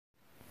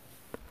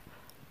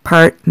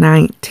Part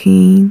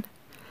 19,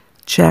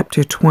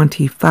 Chapter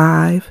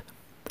 25,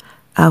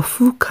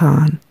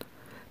 Al-Furqan,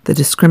 the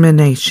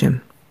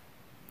discrimination.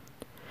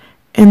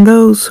 And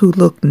those who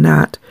look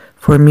not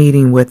for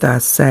meeting with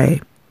us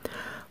say,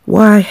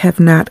 why have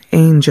not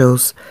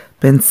angels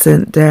been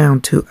sent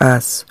down to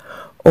us,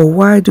 or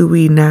why do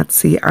we not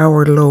see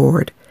our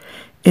Lord?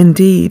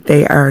 Indeed,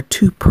 they are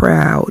too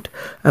proud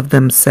of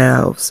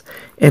themselves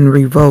and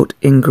revolt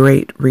in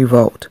great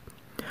revolt.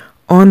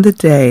 On the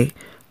day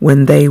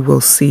when they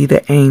will see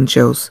the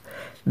angels,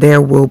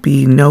 there will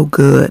be no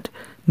good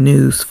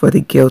news for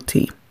the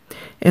guilty.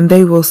 And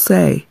they will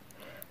say,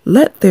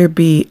 let there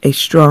be a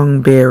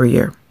strong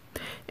barrier,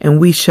 and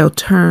we shall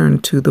turn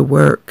to the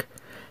work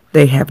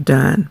they have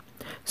done,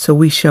 so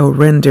we shall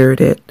render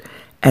it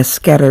as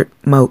scattered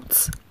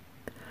motes.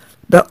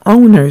 The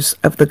owners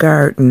of the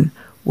garden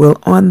will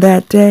on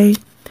that day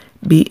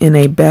be in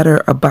a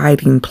better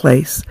abiding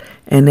place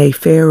and a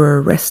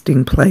fairer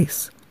resting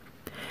place.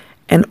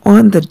 And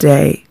on the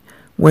day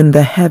when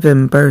the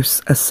heaven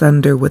bursts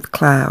asunder with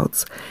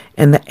clouds,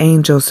 and the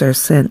angels are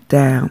sent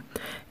down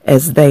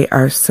as they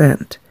are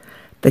sent,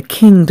 the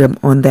kingdom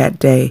on that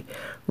day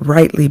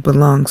rightly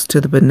belongs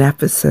to the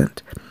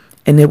beneficent,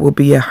 and it will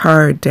be a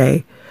hard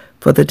day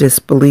for the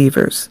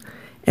disbelievers.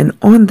 And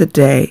on the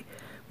day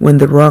when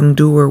the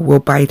wrongdoer will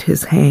bite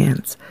his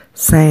hands,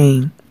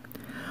 saying,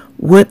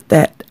 would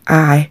that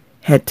I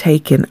had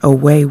taken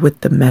away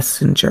with the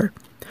messenger.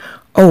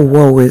 O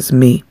woe is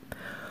me!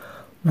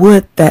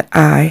 Would that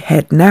I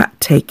had not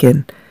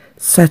taken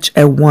such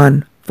a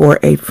one for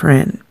a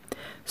friend.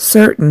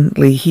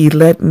 Certainly he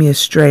led me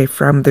astray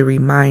from the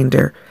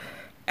reminder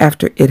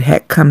after it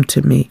had come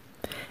to me,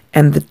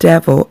 and the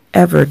devil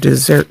ever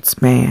deserts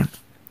man.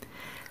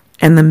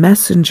 And the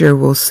messenger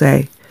will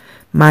say,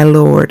 my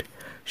Lord,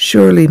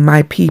 surely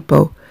my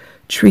people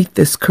treat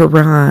this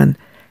Qu'ran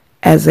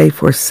as a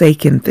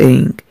forsaken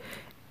thing,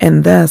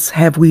 and thus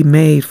have we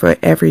made for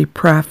every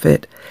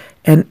prophet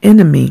an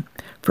enemy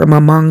from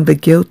among the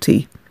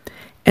guilty,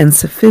 and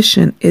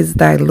sufficient is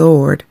thy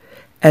Lord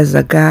as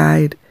a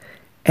guide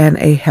and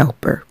a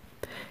helper.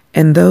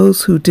 And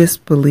those who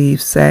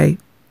disbelieve say,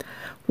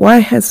 why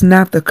has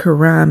not the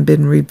Qu'ran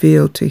been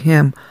revealed to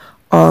him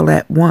all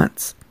at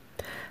once?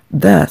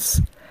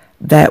 Thus,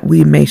 that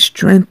we may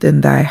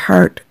strengthen thy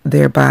heart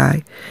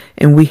thereby,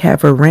 and we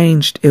have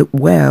arranged it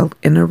well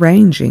in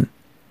arranging.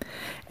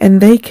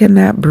 And they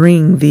cannot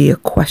bring thee a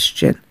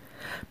question,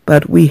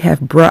 but we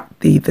have brought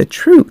thee the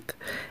truth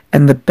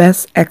and the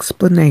best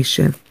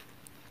explanation.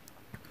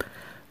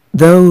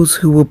 Those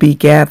who will be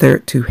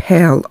gathered to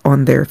hell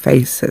on their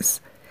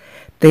faces,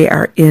 they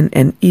are in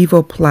an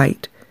evil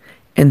plight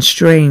and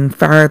straying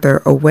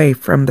farther away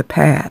from the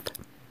path.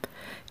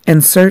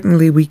 And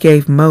certainly we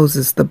gave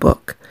Moses the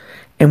book,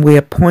 and we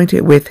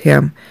appointed with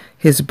him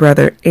his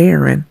brother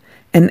Aaron,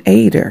 an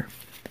aider.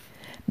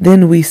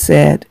 Then we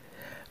said,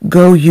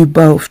 go you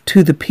both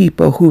to the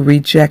people who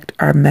reject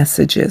our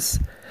messages.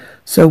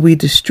 So we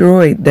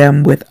destroyed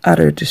them with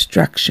utter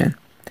destruction.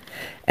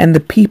 And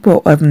the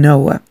people of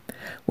Noah,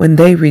 when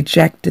they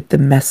rejected the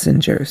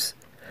messengers,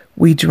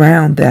 we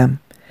drowned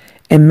them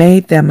and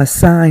made them a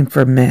sign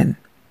for men.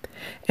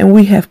 And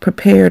we have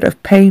prepared a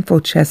painful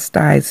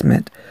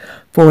chastisement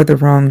for the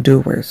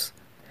wrongdoers.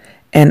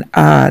 And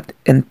Ad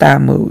and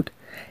Thamud,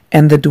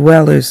 and the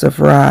dwellers of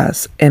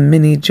Raz, and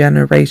many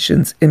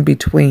generations in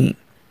between.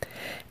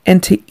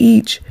 And to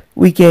each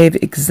we gave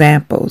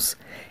examples,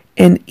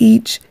 and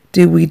each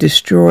did we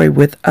destroy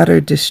with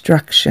utter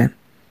destruction.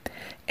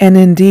 And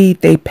indeed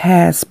they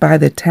passed by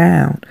the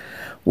town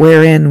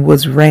wherein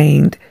was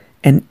reigned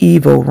an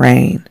evil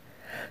reign.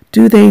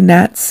 Do they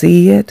not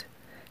see it?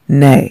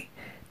 Nay,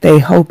 they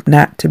hope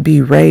not to be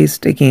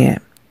raised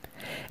again.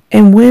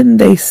 And when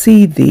they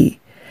see thee,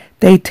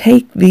 they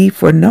take thee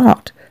for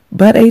naught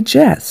but a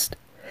jest.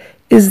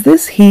 Is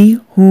this he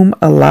whom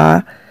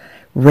Allah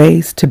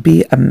raised to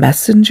be a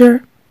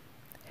messenger?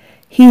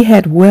 He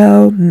had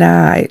well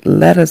nigh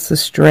led us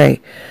astray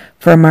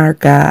from our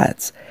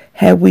gods,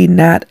 had we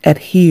not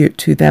adhered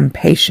to them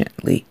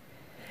patiently.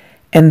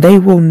 And they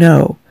will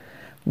know,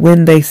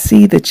 when they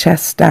see the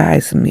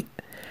chastisement,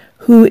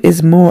 who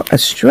is more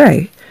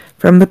astray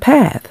from the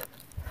path.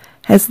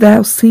 Hast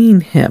thou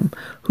seen him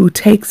who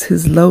takes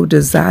his low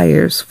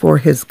desires for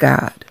his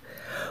God?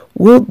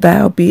 Wilt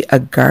thou be a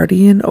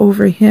guardian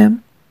over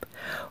him?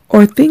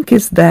 Or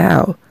thinkest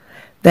thou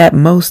that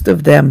most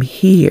of them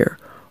hear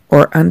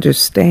or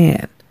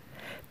understand?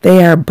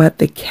 They are but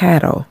the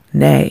cattle,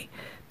 nay,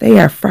 they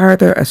are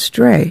farther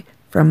astray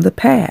from the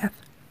path.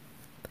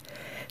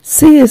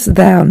 Seest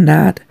thou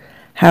not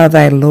how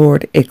thy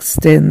Lord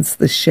extends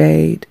the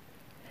shade?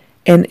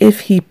 And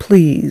if he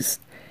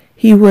pleased,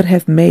 he would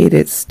have made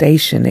it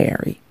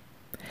stationary.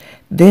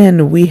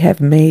 Then we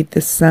have made the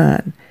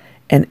sun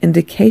an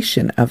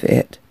indication of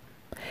it.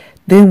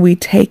 Then we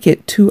take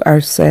it to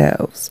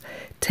ourselves,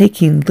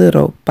 taking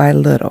little by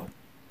little.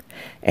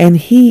 And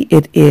he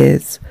it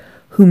is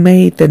who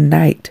made the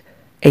night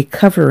a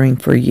covering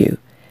for you,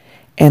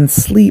 and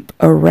sleep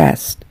a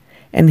rest,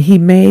 and he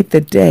made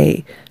the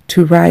day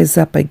to rise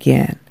up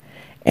again,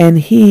 And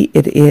he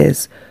it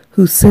is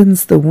who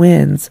sends the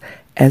winds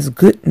as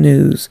good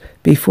news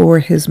before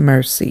his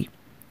mercy.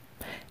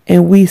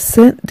 And we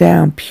sent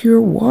down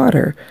pure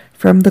water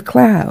from the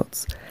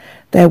clouds,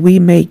 that we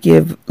may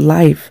give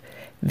life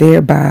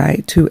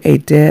thereby to a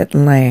dead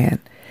land,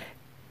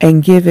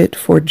 and give it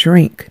for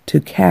drink to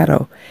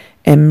cattle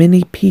and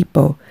many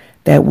people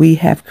that we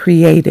have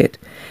created.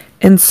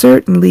 And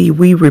certainly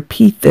we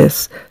repeat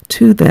this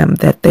to them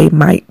that they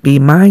might be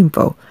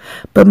mindful.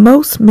 But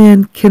most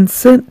men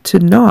consent to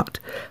naught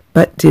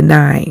but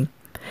denying.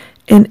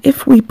 And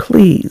if we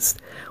pleased,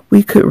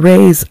 we could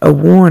raise a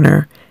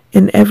warner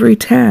in every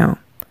town.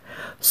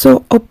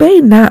 So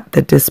obey not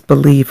the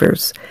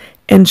disbelievers,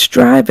 and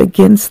strive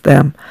against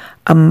them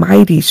a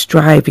mighty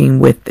striving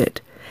with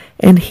it.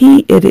 And he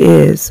it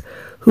is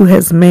who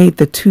has made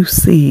the two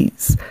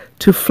seas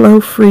to flow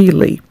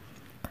freely,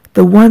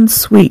 the one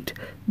sweet,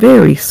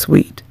 very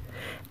sweet,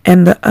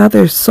 and the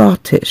other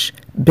saltish,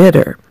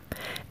 bitter.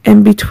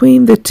 And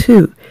between the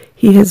two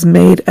he has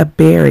made a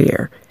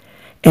barrier,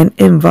 an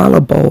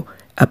inviolable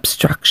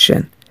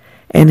obstruction.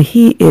 And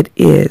he it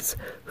is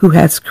who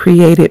has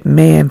created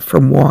man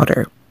from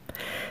water.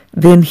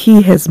 Then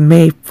he has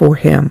made for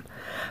him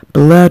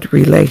blood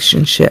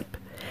relationship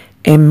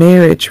and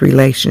marriage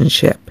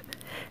relationship.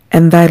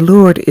 And thy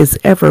Lord is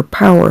ever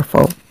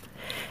powerful.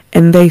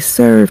 And they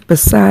serve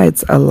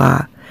besides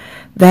Allah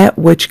that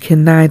which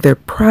can neither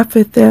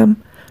profit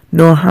them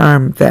nor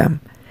harm them.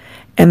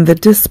 And the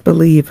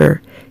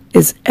disbeliever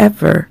is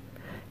ever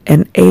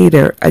an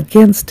aider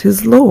against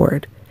his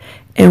Lord.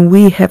 And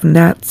we have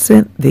not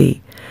sent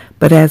thee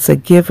but as a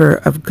giver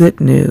of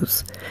good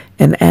news,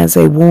 and as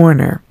a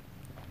warner.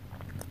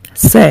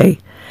 Say,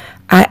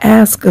 I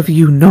ask of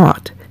you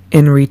naught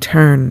in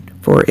return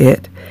for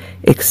it,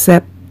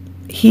 except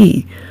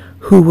he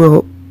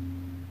who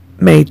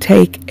may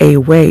take a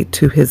way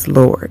to his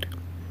Lord.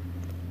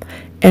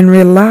 And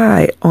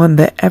rely on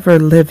the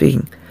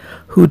ever-living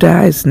who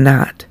dies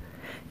not,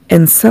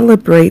 and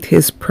celebrate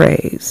his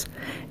praise,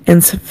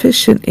 and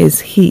sufficient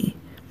is he,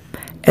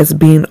 as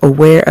being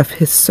aware of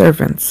his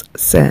servants'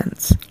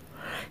 sins,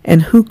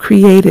 and who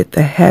created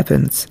the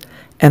heavens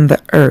and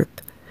the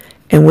earth,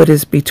 and what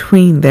is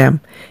between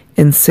them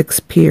in 6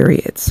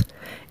 periods,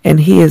 and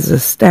he is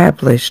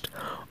established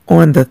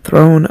on the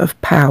throne of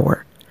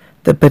power,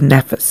 the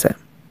beneficent.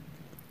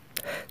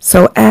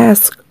 So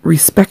ask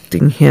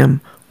respecting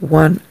him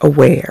one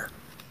aware.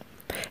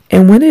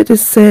 And when it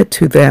is said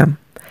to them,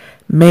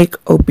 make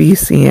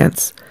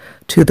obeisance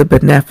to the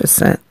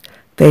beneficent,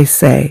 they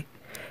say,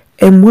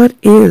 and what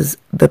is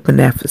the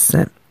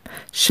beneficent?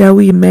 Shall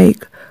we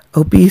make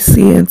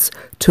obeisance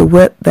to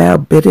what thou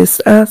biddest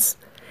us?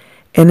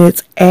 And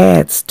it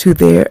adds to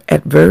their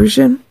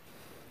aversion?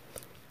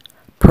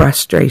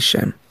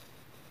 Prostration.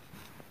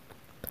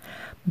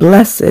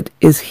 Blessed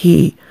is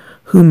he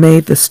who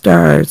made the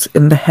stars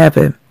in the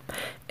heaven,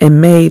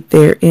 and made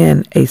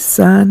therein a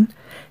sun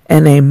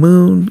and a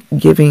moon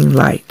giving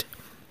light.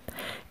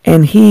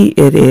 And he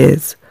it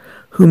is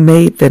who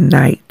made the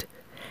night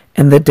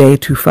and the day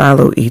to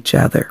follow each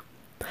other.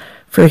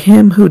 For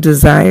him who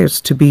desires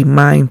to be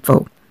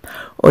mindful,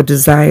 or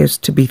desires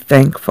to be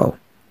thankful,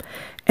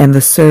 and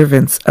the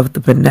servants of the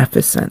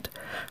beneficent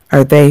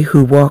are they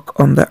who walk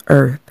on the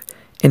earth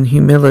in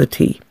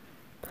humility.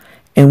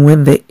 And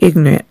when the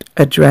ignorant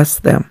address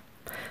them,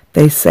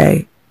 they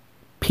say,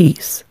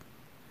 peace.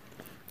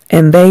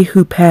 And they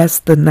who pass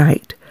the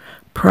night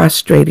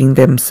prostrating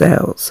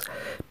themselves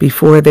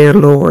before their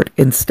Lord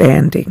in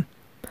standing.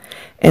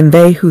 And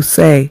they who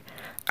say,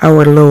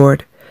 our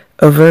Lord,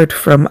 avert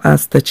from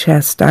us the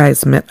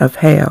chastisement of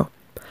hell.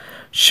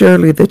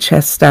 Surely the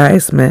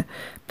chastisement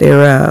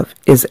thereof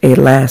is a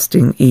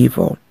lasting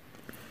evil.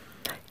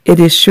 It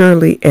is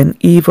surely an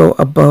evil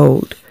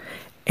abode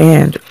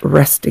and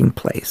resting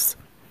place.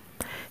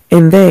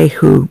 And they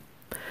who,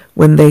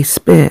 when they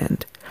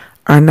spend,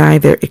 are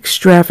neither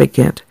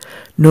extravagant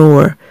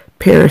nor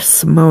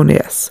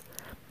parsimonious,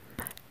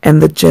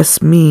 and the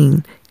just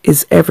mean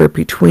is ever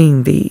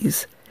between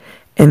these.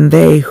 And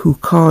they who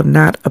call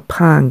not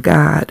upon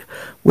God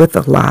with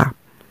Allah,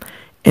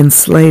 and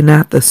slay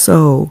not the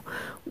soul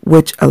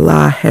which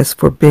Allah has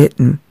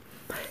forbidden,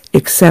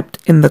 except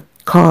in the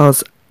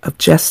cause of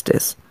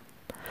justice,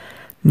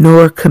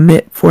 nor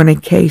commit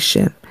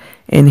fornication,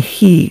 and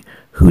he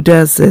who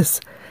does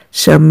this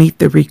shall meet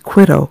the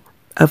requital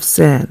of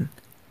sin.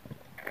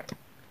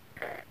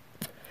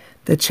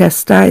 The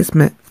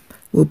chastisement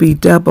will be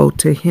doubled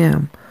to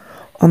him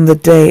on the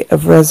day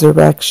of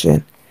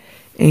resurrection,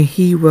 and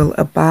he will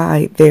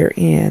abide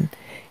therein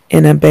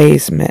in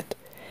abasement,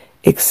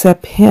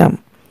 except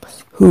him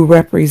who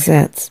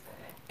represents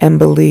and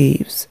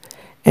believes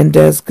and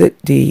does good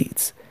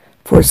deeds.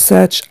 For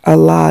such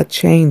Allah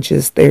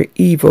changes their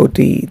evil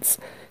deeds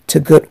to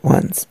good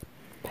ones.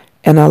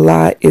 And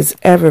Allah is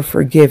ever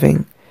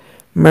forgiving,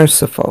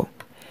 merciful,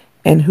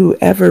 and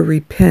whoever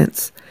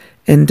repents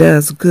and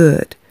does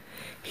good,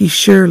 he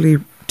surely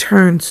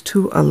turns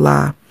to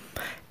Allah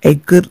a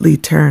goodly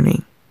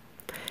turning.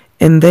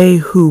 And they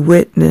who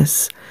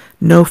witness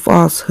no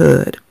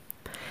falsehood,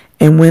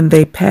 And when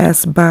they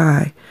pass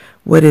by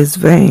what is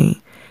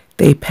vain,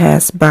 they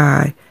pass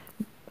by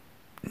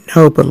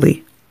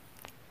nobly.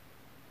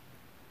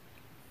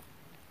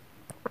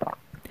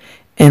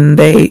 And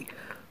they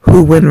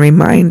who, when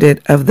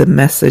reminded of the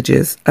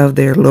messages of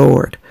their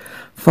Lord,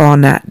 fall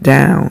not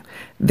down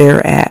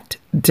thereat,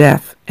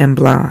 deaf and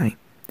blind.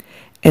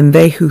 And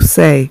they who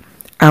say,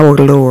 Our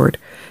Lord,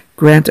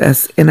 grant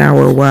us in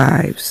our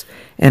wives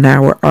and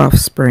our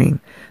offspring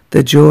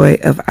the joy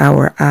of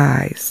our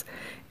eyes,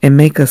 and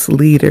make us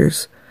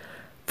leaders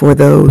for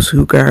those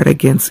who guard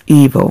against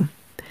evil.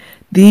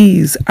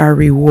 These are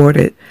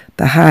rewarded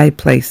the high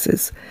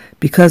places,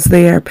 because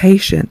they are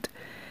patient,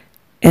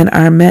 and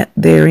are met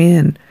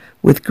therein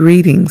with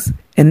greetings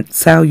and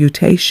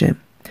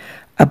salutation,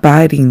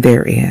 abiding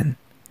therein.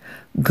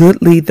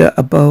 Goodly the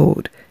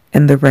abode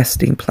and the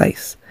resting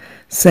place.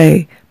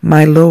 Say,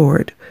 My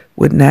Lord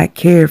would not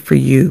care for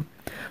you,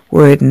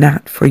 were it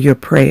not for your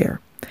prayer.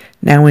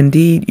 Now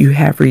indeed you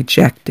have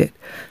rejected,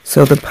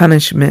 so the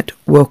punishment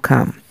will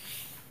come.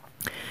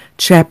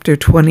 Chapter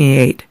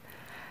 28.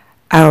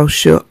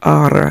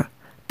 Al-Shu'ara,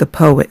 the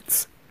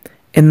poets.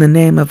 In the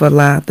name of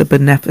Allah, the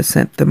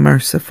Beneficent, the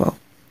Merciful.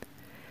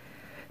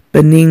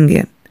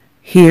 Benignant,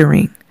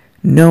 hearing,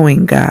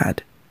 knowing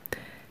God.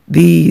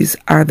 These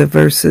are the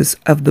verses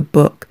of the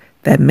book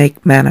that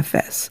make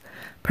manifest.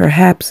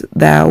 Perhaps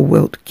thou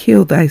wilt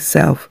kill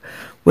thyself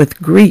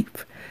with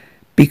grief,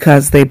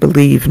 because they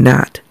believe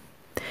not.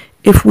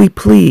 If we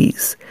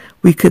please,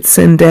 we could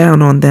send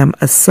down on them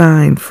a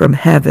sign from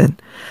heaven,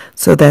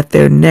 so that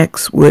their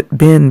necks would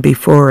bend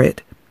before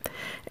it.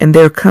 And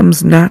there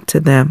comes not to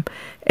them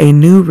a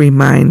new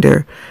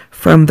reminder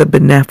from the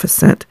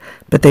Beneficent,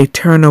 but they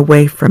turn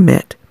away from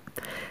it.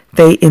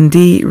 They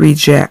indeed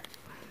reject,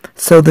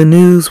 so the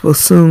news will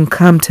soon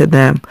come to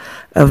them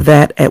of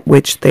that at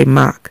which they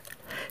mock.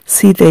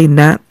 See they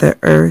not the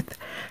earth,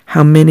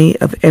 how many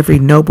of every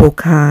noble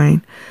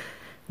kind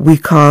we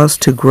cause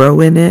to grow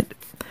in it?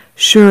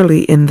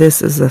 Surely in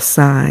this is a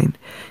sign,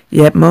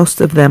 yet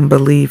most of them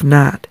believe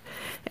not.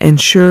 And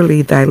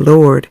surely thy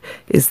Lord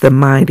is the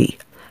mighty,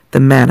 the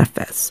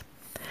manifest.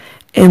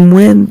 And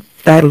when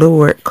thy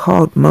Lord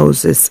called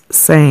Moses,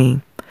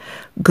 saying,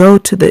 Go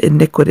to the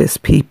iniquitous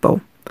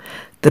people,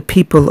 the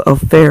people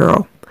of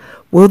Pharaoh,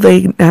 will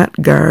they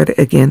not guard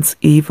against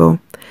evil?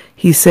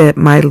 He said,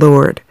 My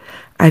Lord,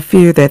 I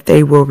fear that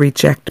they will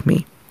reject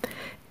me.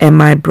 And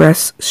my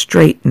breast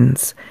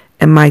straightens,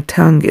 and my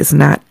tongue is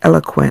not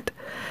eloquent.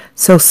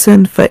 So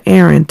send for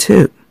Aaron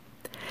too.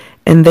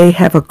 And they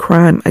have a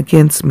crime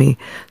against me,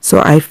 so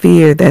I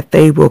fear that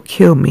they will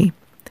kill me.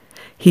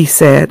 He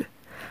said,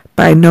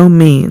 By no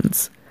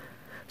means.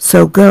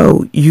 So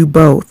go you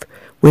both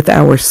with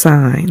our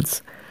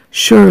signs.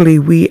 Surely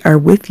we are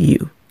with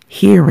you,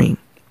 hearing.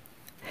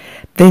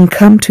 Then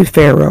come to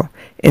Pharaoh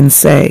and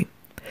say,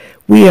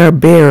 We are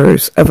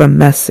bearers of a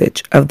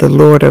message of the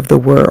Lord of the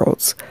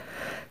worlds.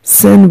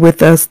 Send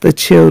with us the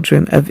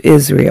children of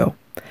Israel.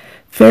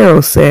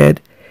 Pharaoh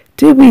said,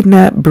 Did we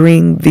not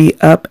bring thee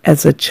up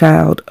as a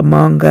child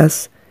among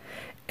us?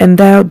 And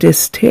thou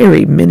didst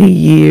tarry many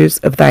years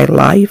of thy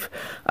life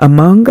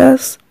among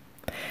us?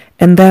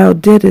 And thou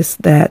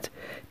didst that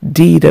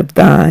deed of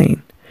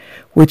thine,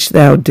 which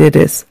thou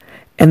didst,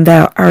 and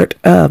thou art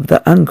of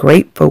the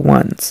ungrateful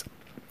ones.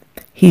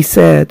 He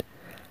said,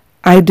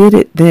 I did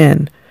it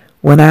then,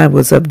 when I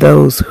was of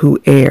those who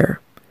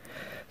err.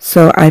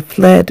 So I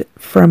fled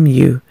from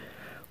you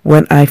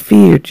when I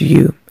feared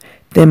you.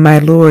 Then my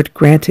Lord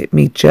granted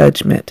me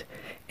judgment,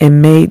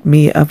 and made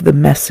me of the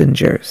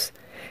messengers.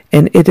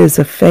 And it is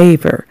a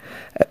favor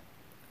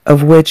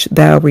of which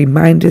thou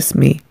remindest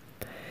me,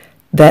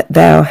 that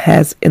thou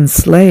hast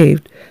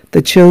enslaved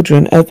the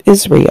children of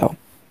Israel.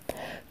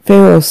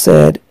 Pharaoh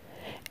said,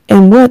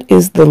 And what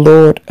is the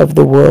Lord of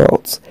the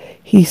worlds?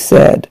 He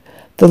said,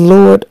 The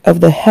Lord of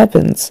the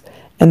heavens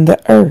and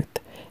the earth,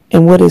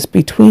 and what is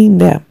between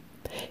them,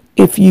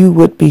 if you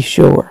would be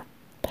sure.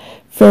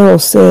 Pharaoh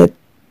said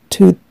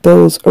to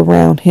those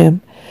around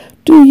him,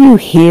 Do you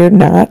hear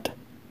not?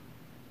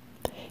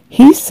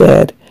 He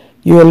said,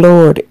 Your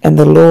Lord and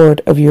the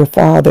Lord of your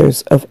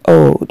fathers of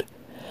old.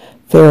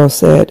 Pharaoh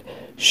said,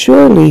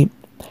 Surely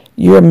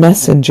your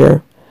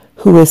messenger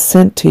who is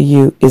sent to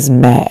you is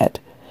mad.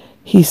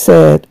 He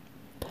said,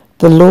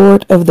 The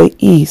Lord of the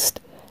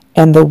east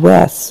and the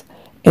west,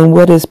 and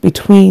what is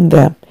between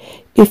them,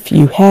 if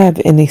you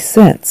have any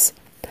sense.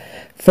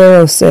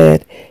 Pharaoh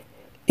said,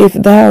 If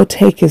thou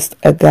takest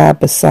a god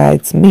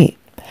besides me,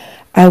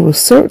 I will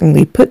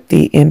certainly put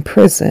thee in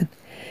prison.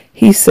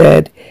 He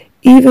said,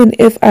 Even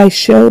if I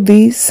show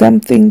thee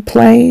something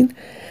plain?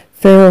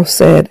 Pharaoh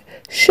said,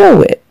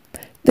 Show it,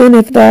 then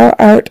if thou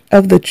art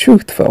of the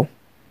truthful.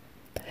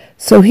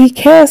 So he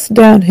cast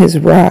down his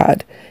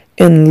rod,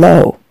 and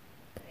lo,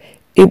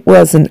 it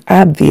was an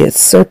obvious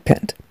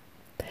serpent.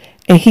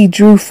 And he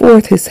drew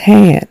forth his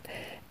hand,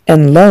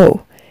 and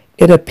lo,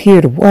 it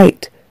appeared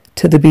white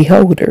to the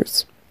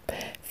beholders.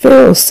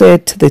 Pharaoh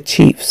said to the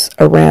chiefs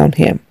around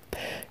him,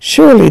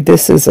 Surely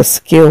this is a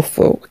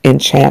skillful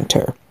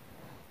enchanter.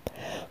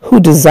 who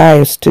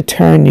desires to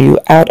turn you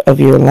out of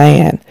your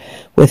land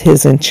with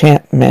his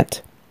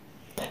enchantment.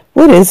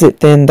 What is it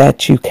then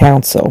that you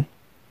counsel?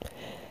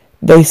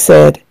 They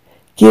said,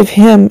 give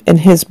him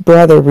and his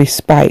brother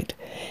respite,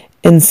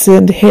 and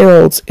send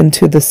heralds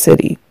into the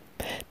city,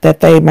 that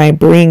they might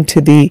bring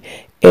to thee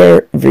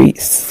every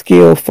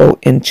skillful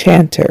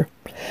enchanter.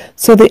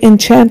 So the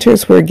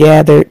enchanters were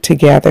gathered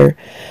together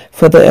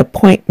for the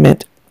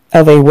appointment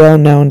of a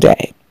well-known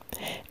day.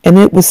 And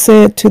it was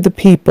said to the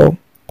people,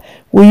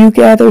 will you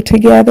gather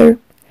together?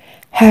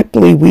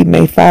 Haply we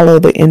may follow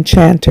the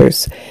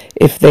enchanters,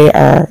 if they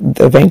are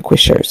the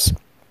vanquishers.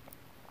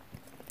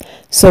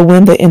 So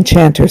when the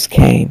enchanters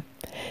came,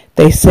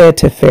 they said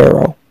to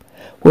Pharaoh,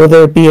 will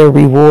there be a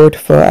reward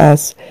for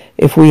us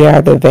if we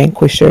are the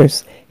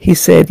vanquishers? He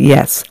said,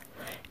 yes,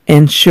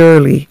 and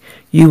surely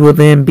you will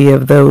then be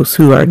of those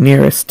who are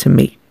nearest to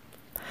me.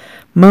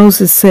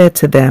 Moses said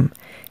to them,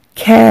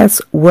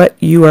 cast what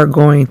you are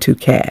going to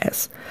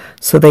cast.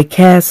 So they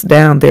cast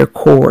down their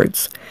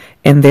cords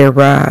and their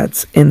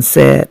rods and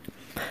said,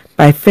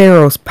 by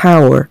Pharaoh's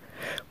power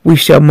we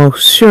shall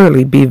most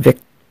surely be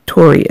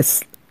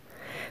victorious.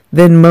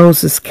 Then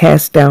Moses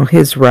cast down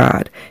his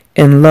rod,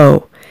 and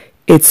lo,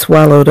 it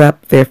swallowed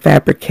up their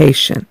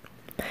fabrication,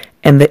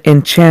 and the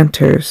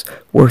enchanters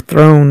were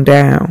thrown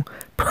down,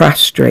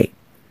 prostrate.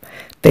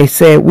 They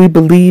said, we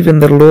believe in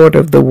the Lord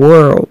of the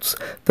worlds,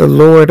 the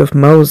Lord of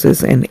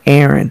Moses and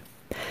Aaron.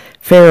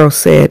 Pharaoh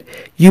said,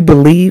 you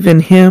believe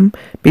in him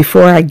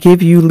before I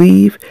give you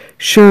leave?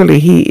 Surely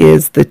he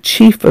is the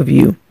chief of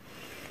you,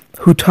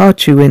 who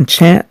taught you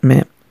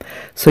enchantment.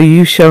 So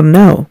you shall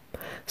know.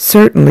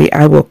 Certainly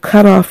I will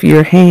cut off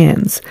your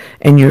hands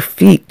and your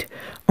feet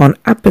on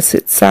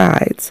opposite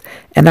sides,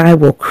 and I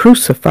will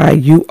crucify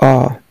you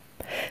all.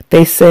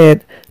 They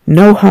said,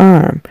 no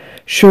harm.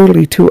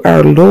 Surely to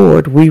our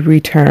Lord we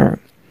return.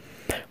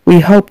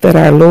 We hope that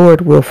our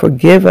Lord will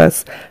forgive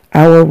us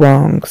our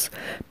wrongs,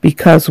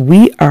 because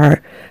we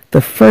are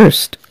the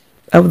first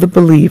of the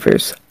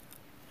believers.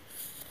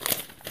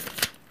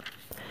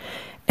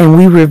 And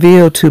we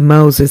revealed to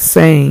Moses,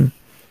 saying,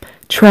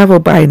 travel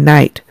by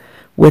night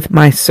with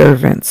my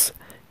servants,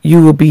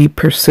 you will be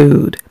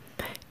pursued.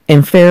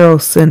 And Pharaoh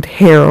sent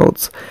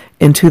heralds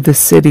into the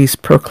cities,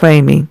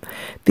 proclaiming,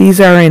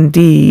 these are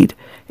indeed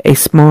a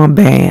small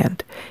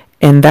band,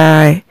 and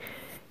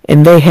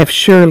they have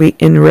surely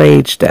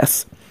enraged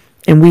us,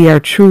 and we are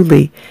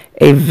truly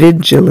a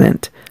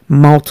vigilant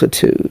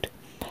multitude.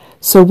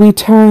 So we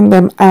turned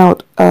them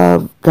out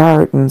of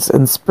gardens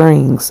and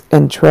springs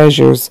and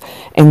treasures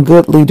and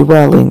goodly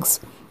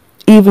dwellings,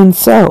 even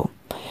so,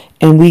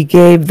 and we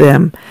gave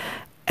them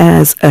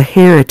as a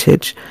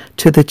heritage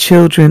to the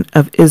children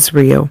of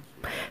Israel.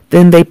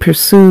 Then they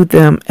pursued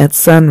them at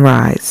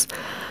sunrise.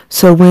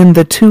 So when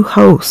the two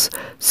hosts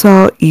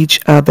saw each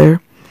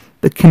other,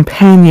 the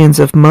companions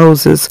of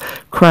Moses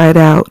cried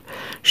out,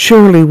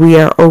 surely we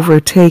are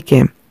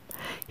overtaken.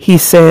 He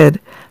said,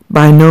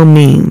 by no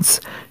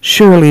means.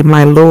 Surely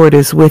my Lord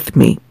is with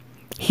me.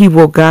 He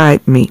will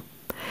guide me.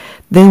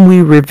 Then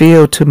we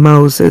revealed to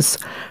Moses,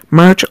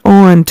 march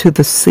on to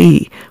the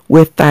sea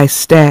with thy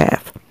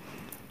staff.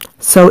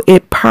 So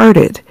it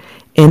parted,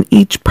 and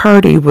each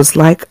party was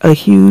like a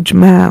huge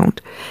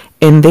mound.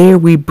 And there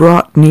we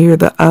brought near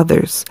the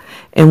others,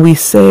 and we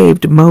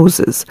saved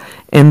Moses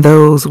and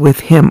those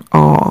with him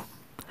all.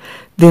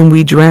 Then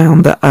we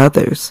drowned the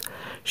others.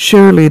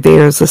 Surely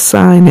there is a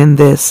sign in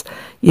this,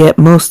 yet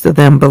most of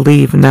them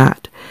believe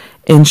not.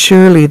 And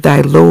surely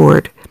thy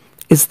Lord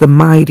is the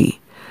mighty,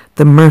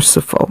 the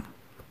merciful.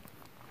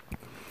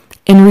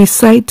 And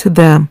recite to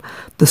them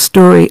the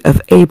story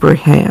of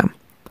Abraham,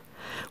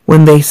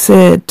 when they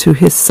said to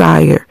his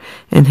sire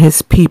and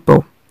his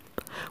people,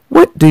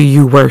 what do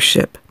you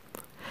worship?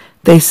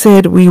 They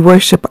said, we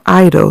worship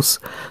idols,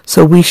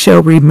 so we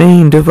shall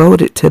remain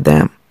devoted to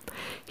them.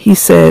 He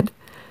said,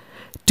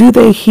 do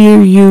they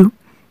hear you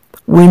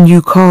when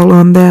you call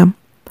on them?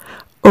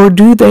 Or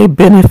do they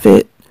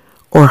benefit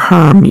or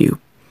harm you?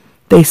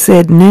 They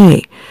said,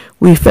 nay,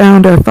 we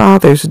found our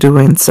fathers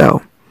doing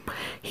so.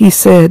 He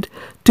said,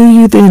 do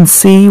you then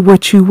see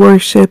what you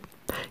worship,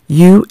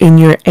 you and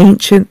your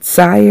ancient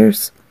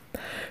sires?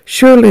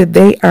 Surely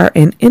they are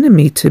an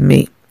enemy to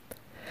me.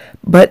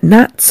 But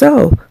not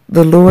so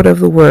the Lord of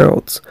the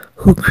worlds,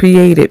 who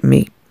created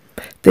me.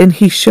 Then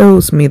he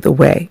shows me the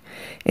way,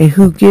 and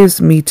who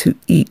gives me to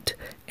eat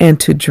and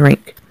to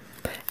drink.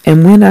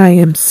 And when I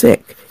am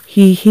sick,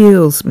 he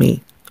heals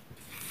me.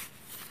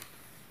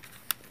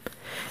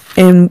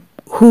 And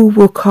who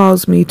will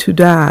cause me to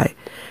die,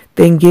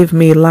 then give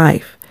me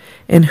life,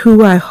 and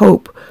who I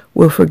hope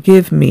will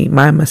forgive me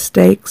my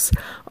mistakes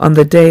on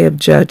the day of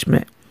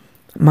judgment.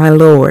 My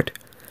Lord,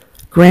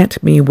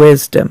 grant me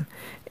wisdom,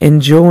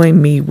 and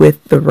join me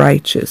with the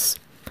righteous,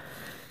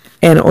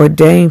 and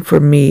ordain for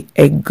me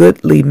a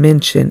goodly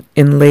mention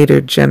in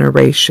later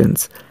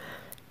generations,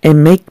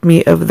 and make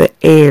me of the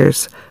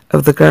heirs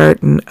of the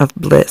garden of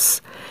bliss,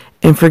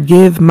 and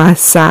forgive my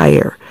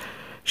sire,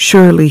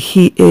 surely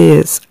he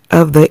is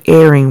of the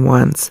erring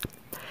ones,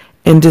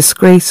 and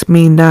disgrace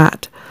me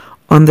not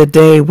on the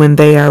day when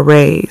they are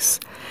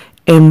raised,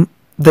 and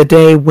the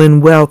day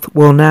when wealth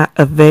will not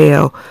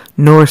avail,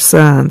 nor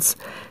sons,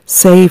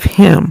 save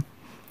him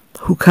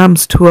who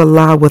comes to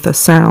Allah with a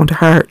sound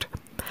heart,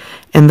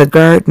 and the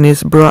garden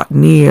is brought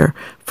near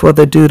for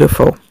the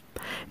dutiful,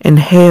 and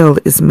hell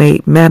is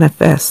made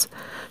manifest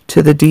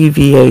to the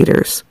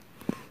deviators.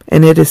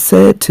 And it is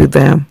said to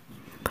them,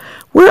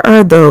 where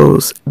are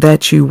those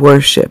that you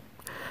worship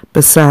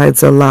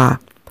besides Allah?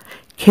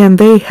 Can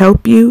they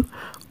help you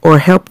or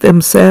help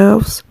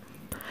themselves?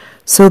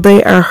 So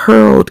they are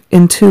hurled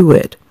into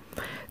it,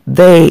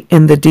 they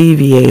and the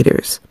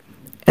deviators,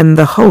 and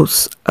the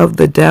hosts of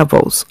the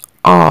devils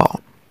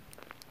all.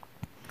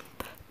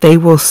 They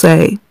will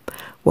say,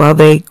 while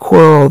they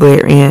quarrel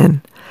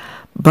therein,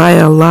 by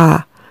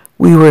Allah,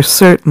 we were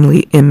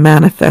certainly in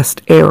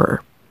manifest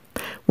error,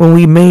 when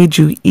we made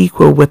you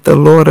equal with the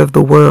Lord of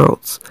the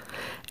worlds,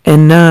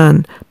 and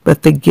none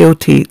but the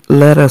guilty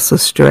led us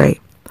astray.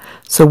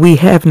 So we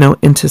have no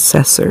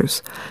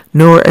intercessors,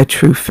 nor a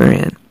true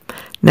friend.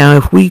 Now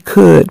if we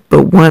could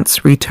but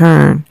once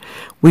return,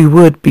 we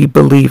would be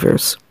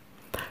believers.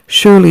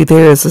 Surely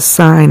there is a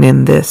sign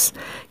in this,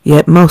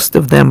 yet most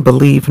of them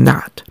believe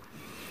not.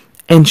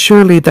 And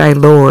surely thy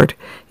Lord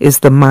is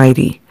the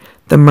mighty,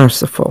 the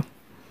merciful.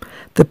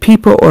 The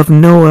people of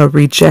Noah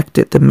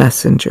rejected the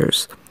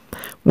messengers,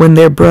 when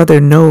their brother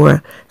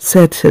Noah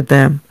said to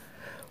them,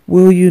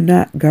 will you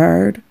not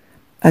guard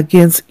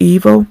against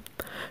evil?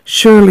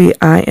 Surely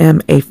I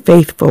am a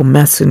faithful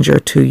messenger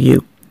to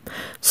you.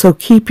 So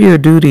keep your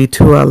duty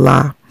to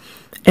Allah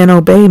and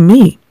obey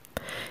me,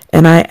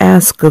 and I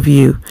ask of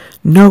you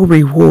no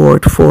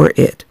reward for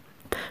it.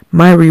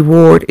 My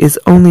reward is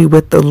only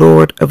with the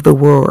Lord of the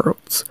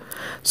worlds.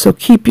 So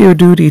keep your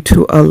duty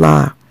to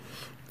Allah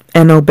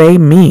and obey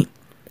me.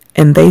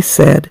 And they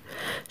said,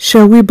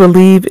 shall we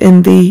believe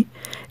in thee,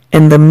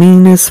 and the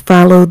meanest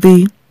follow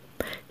thee?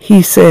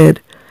 He said,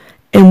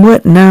 and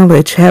what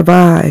knowledge have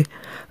I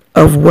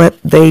of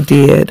what they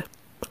did?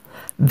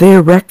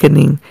 Their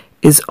reckoning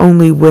is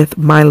only with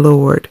my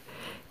Lord,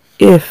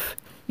 if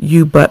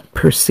you but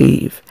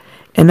perceive.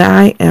 And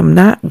I am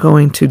not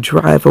going to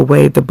drive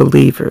away the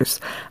believers.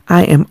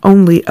 I am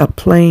only a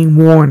plain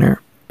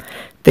warner.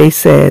 They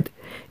said,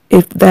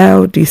 if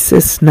thou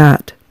desist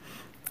not,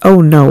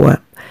 O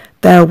Noah,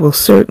 thou wilt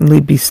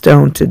certainly be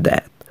stoned to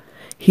death.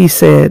 He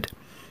said,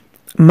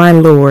 my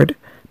Lord,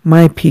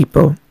 my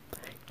people,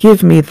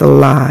 give me the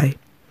lie.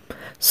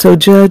 So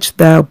judge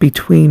thou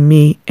between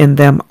me and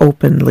them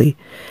openly,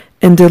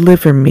 and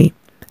deliver me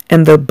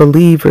and the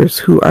believers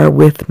who are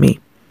with me.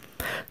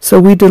 So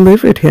we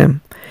delivered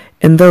him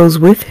and those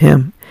with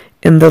him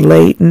in the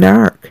laden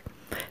ark.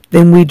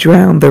 Then we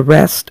drowned the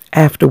rest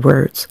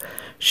afterwards.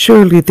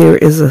 Surely there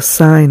is a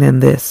sign in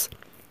this.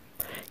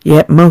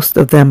 Yet most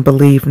of them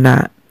believe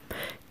not.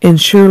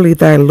 And surely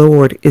thy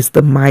Lord is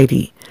the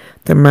mighty,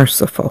 the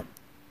merciful.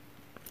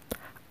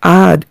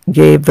 Ad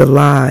gave the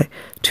lie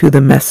to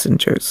the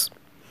messengers,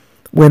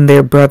 when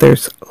their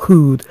brothers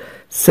Hud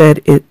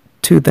said it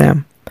to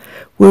them,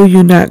 will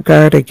you not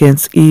guard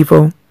against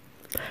evil?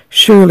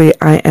 Surely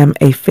I am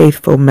a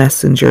faithful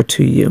messenger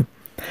to you.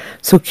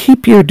 So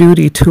keep your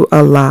duty to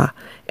Allah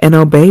and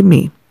obey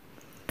me.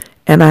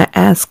 And I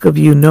ask of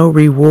you no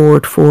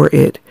reward for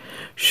it.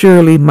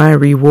 Surely my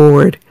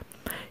reward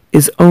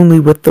is only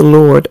with the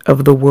Lord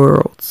of the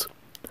worlds.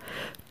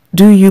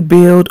 Do you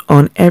build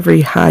on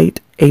every height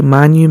a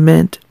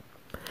monument?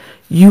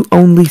 You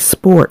only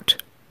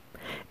sport,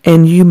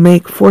 and you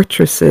make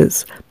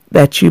fortresses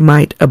that you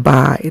might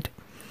abide.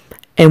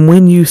 And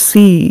when you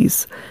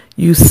seize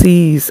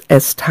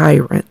as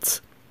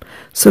tyrants.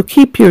 So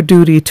keep your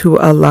duty to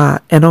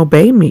Allah and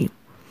obey me,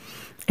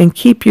 and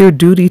keep your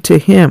duty to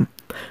him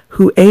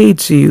who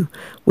aids you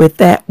with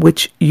that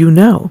which you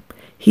know.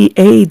 He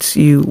aids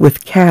you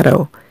with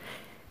cattle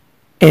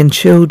and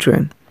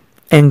children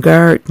and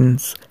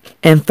gardens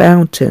and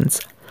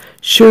fountains.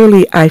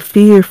 Surely I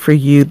fear for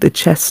you the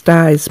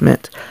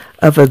chastisement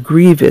of a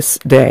grievous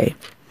day.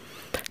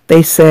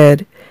 They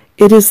said,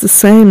 it is the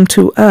same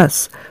to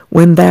us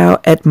when thou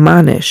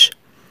admonish,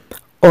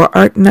 or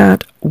art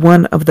not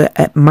one of the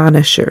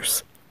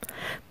admonishers.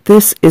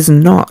 This is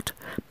naught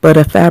but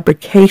a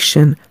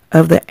fabrication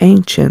of the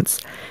ancients,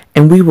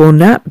 and we will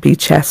not be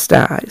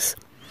chastised.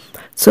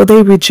 So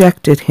they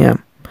rejected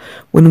him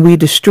when we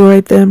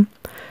destroyed them.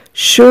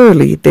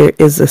 Surely there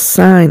is a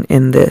sign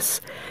in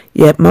this,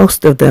 yet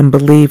most of them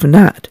believe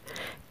not.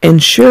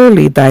 And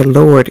surely thy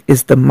Lord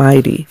is the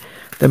mighty,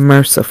 the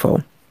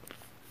merciful.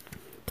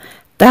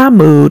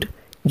 Thamud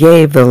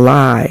gave the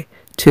lie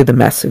to the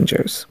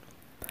messengers,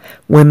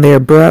 when their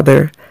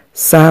brother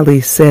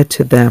Salih said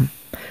to them,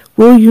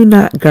 will you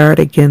not guard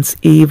against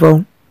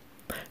evil?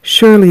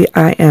 Surely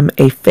I am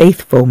a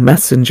faithful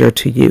messenger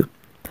to you.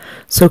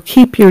 So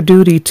keep your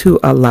duty to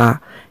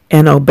Allah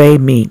and obey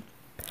me,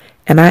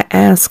 and I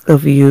ask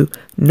of you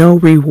no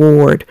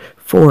reward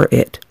for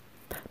it.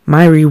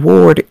 My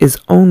reward is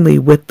only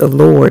with the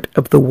Lord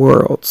of the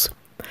worlds.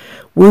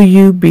 Will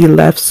you be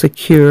left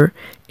secure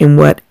in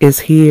what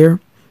is here,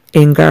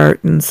 in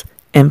gardens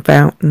and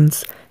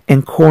fountains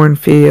and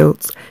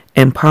cornfields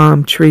and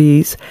palm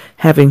trees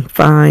having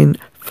fine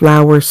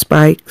flower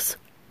spikes?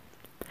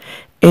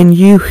 And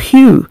you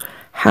hew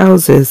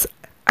houses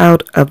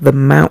out of the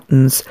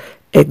mountains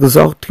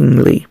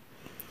exultingly.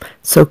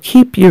 So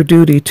keep your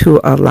duty to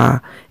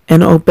Allah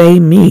and obey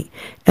me,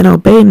 and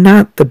obey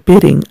not the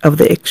bidding of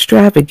the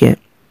extravagant,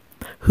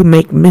 who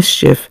make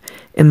mischief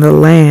in the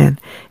land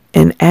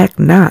and act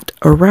not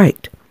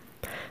aright.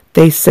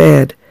 They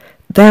said,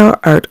 Thou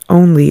art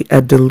only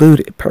a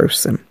deluded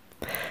person.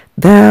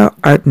 Thou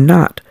art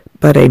not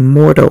but a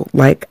mortal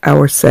like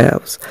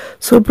ourselves.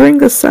 So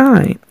bring a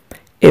sign,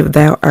 if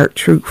thou art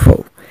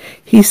truthful.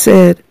 He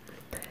said,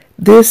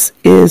 This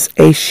is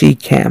a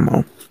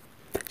she-camel.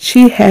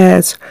 She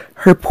has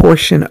her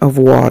portion of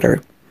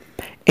water,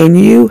 and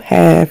you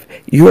have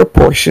your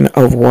portion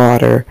of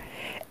water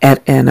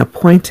at an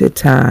appointed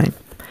time.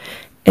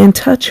 And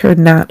touch her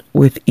not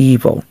with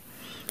evil,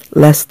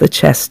 lest the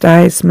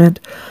chastisement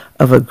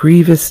of a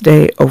grievous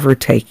day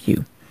overtake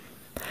you.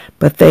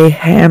 But they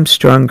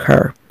hamstrung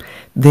her,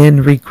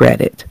 then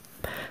regretted.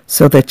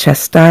 So the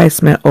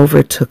chastisement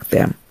overtook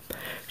them.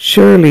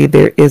 Surely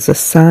there is a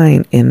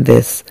sign in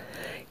this,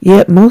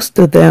 yet most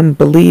of them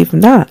believe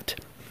not.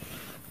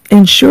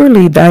 And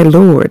surely thy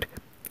Lord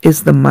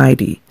is the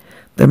mighty,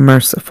 the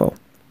merciful.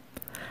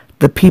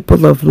 The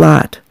people of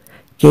Lot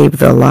gave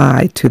the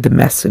lie to the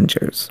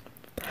messengers,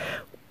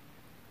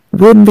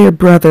 when their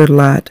brother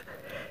Lot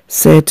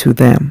said to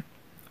them,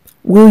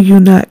 Will you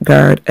not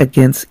guard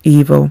against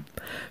evil?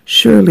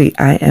 Surely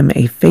I am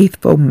a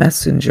faithful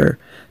messenger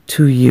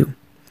to you.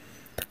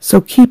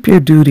 So keep your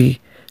duty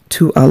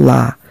to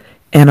Allah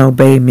and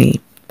obey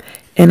me,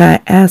 and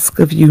I ask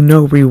of you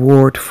no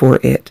reward for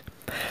it.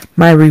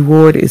 My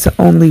reward is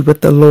only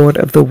with the Lord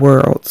of the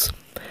worlds.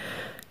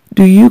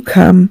 Do you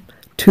come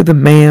to the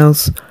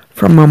males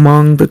from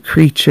among the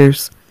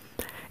creatures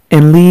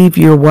and leave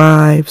your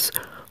wives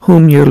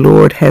whom your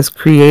Lord has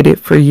created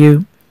for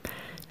you?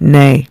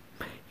 Nay,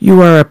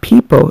 you are a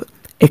people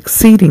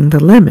exceeding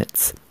the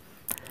limits.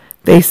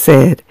 They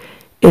said,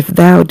 If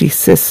thou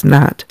desist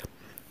not,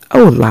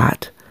 O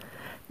Lot,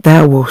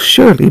 thou wilt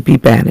surely be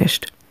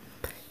banished.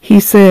 He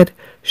said,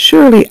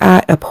 Surely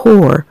I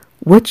abhor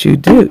what you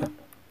do.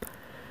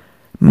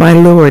 My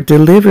Lord,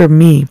 deliver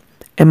me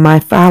and my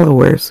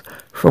followers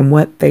from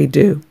what they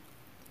do.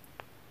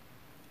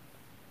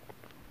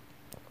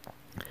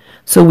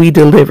 So we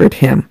delivered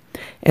him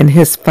and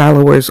his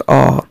followers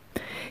all,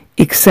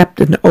 except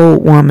an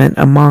old woman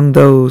among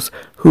those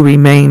who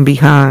remained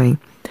behind.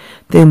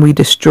 Then we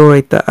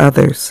destroyed the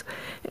others,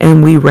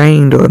 and we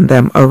rained on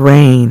them a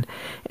rain,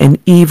 and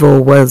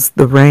evil was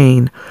the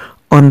rain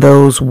on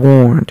those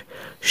warned.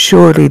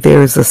 Surely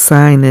there is a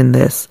sign in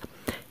this,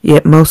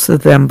 yet most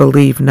of them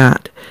believe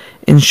not.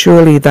 And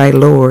surely thy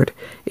Lord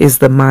is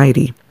the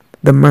mighty,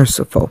 the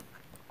merciful.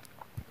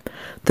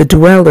 The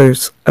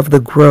dwellers of the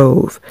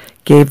grove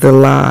gave the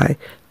lie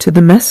to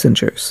the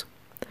messengers.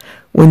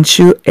 When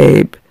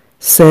Shu'aib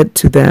said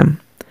to them,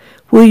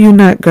 Will you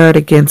not guard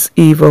against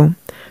evil?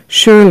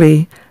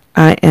 Surely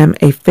I am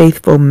a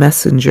faithful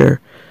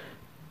messenger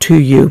to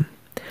you.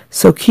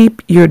 So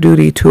keep your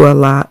duty to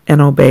Allah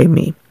and obey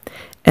me.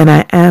 And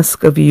I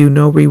ask of you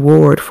no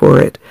reward for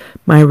it.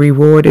 My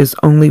reward is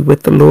only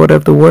with the Lord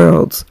of the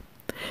worlds.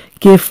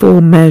 Give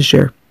full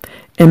measure,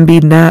 and be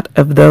not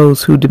of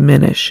those who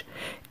diminish,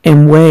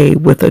 and weigh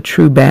with a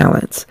true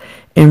balance,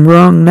 and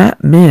wrong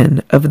not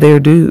men of their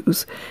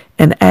dues,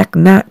 and act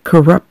not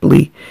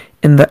corruptly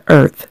in the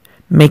earth,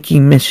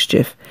 making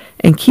mischief,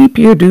 and keep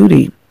your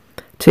duty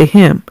to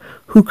him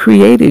who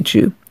created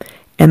you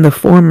and the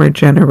former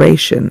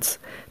generations.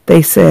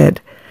 They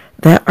said,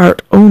 Thou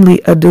art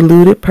only a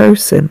deluded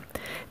person,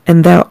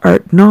 and thou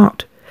art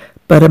naught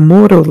but a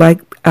mortal like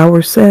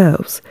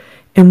ourselves,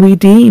 and we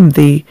deem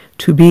thee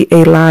to be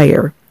a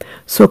liar.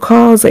 So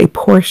cause a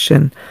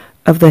portion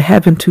of the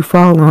heaven to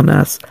fall on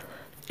us,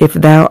 if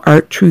thou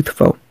art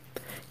truthful.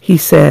 He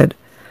said,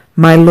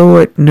 My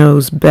Lord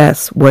knows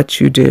best what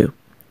you do.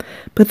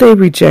 But they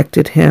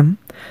rejected him,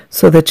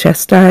 so the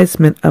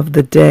chastisement of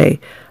the day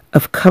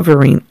of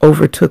covering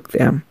overtook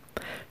them.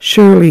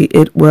 Surely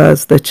it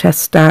was the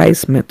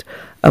chastisement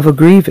of a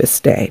grievous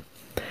day.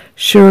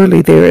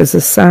 Surely there is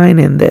a sign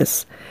in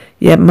this,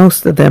 yet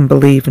most of them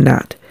believe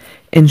not.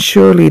 And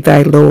surely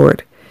thy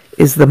Lord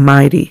is the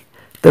mighty,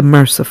 the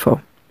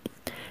merciful.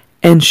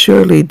 And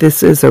surely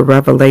this is a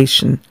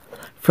revelation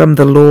from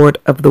the Lord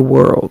of the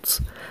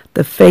worlds.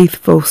 The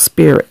faithful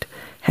Spirit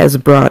has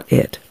brought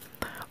it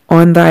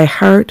on thy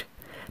heart,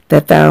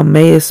 that thou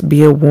mayest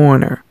be a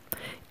warner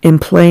in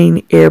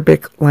plain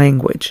Arabic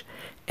language.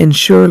 And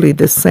surely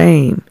the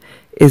same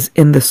is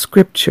in the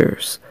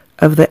scriptures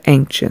of the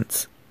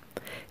ancients.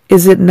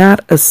 Is it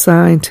not a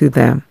sign to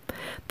them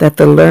that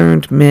the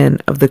learned men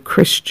of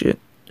the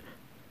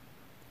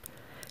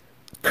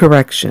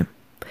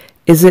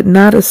Is it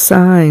not a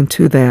sign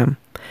to them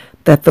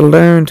that the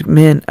learned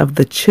men of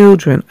the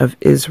children of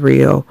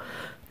Israel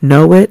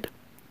know it?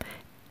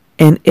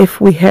 And if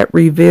we had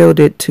revealed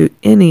it to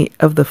any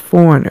of the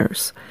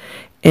foreigners,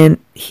 and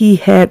he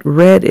had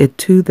read it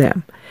to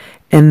them,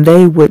 and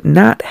they would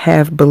not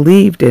have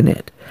believed in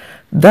it.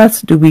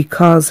 Thus do we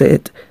cause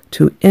it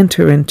to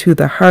enter into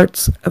the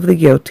hearts of the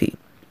guilty.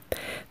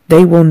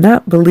 They will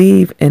not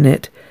believe in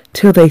it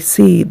till they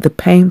see the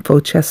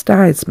painful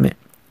chastisement.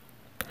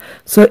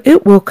 So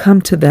it will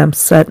come to them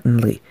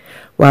suddenly,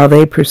 while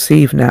they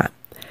perceive not.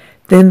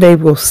 Then they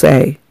will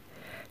say,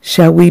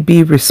 shall we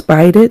be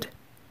respited?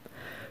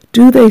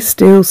 Do they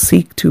still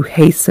seek to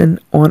hasten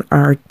on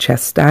our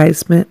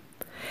chastisement?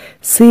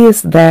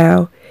 Seest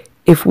thou,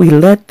 if we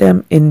let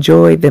them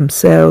enjoy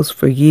themselves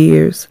for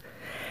years,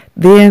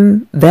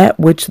 then that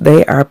which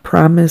they are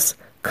promised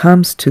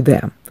comes to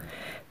them.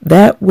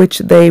 That which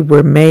they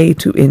were made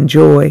to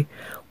enjoy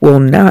will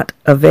not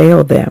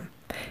avail them.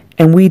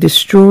 And we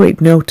destroyed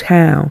no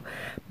town,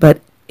 but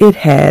it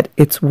had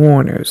its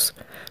warners,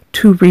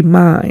 to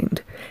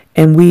remind,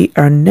 and we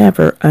are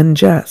never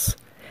unjust.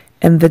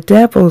 And the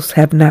devils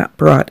have not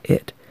brought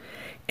it,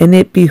 and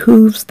it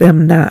behooves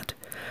them not,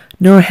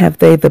 nor have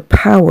they the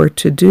power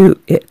to do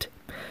it.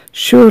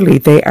 Surely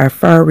they are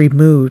far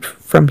removed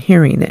from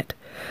hearing it.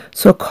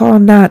 So call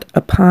not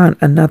upon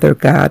another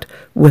God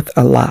with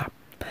Allah,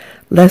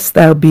 lest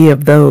thou be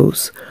of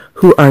those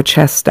who are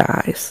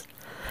chastised.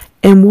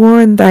 And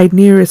warn thy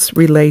nearest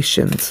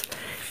relations,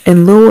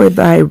 and lower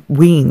thy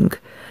wing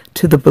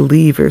to the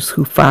believers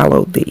who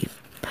follow thee.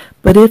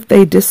 But if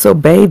they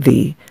disobey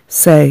thee,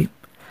 say,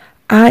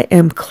 I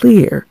am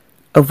clear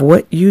of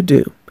what you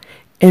do,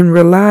 and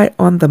rely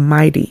on the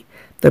mighty,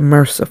 the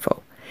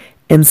merciful,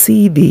 and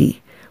see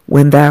thee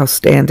when thou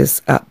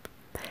standest up,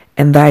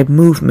 and thy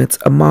movements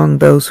among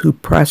those who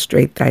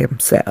prostrate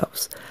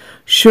themselves.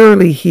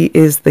 Surely he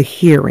is the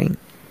hearing,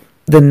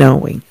 the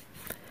knowing.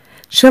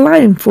 Shall I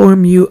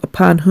inform you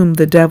upon whom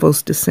the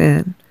devils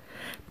descend?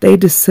 They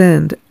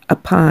descend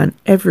upon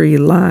every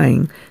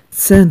lying,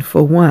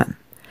 sinful one.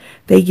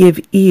 They give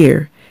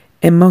ear,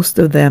 and most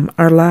of them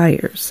are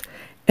liars,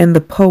 and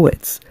the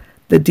poets,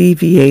 the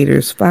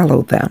deviators,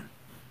 follow them.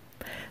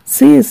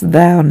 Seest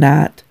thou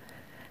not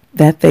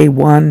that they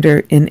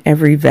wander in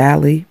every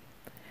valley,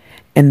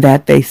 and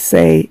that they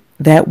say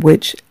that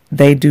which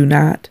they do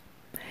not,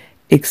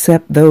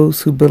 except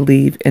those who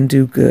believe and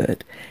do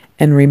good,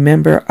 and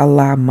remember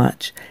Allah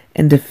much,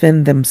 and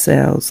defend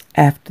themselves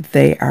after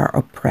they are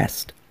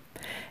oppressed.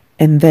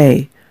 And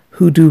they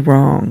who do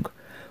wrong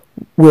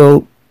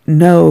will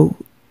know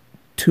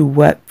to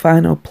what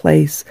final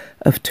place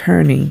of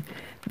turning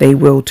they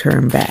will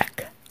turn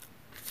back.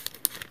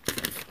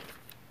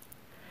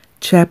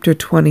 Chapter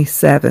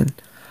 27,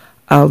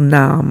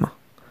 Al-Nam,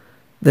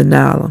 the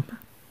Nalam.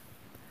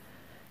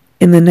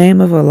 In the name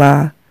of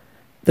Allah,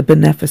 the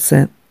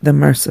Beneficent, the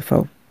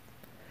Merciful.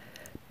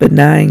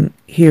 Benign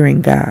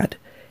hearing God,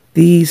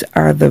 these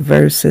are the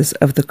verses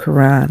of the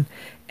Qu'ran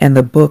and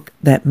the book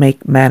that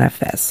make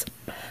manifest,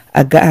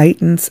 a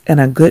guidance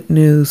and a good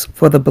news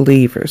for the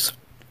believers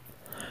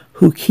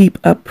who keep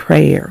up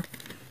prayer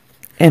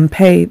and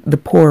pay the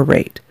poor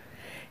rate,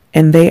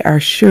 and they are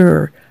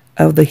sure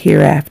of the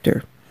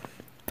hereafter.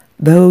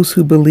 Those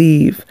who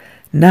believe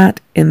not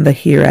in the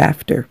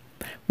hereafter,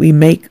 we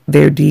make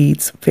their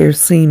deeds fair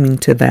seeming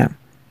to them,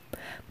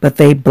 but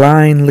they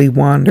blindly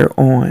wander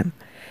on.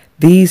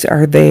 These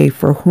are they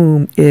for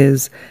whom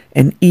is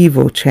an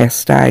evil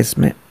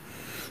chastisement,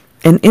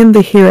 and in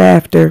the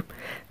hereafter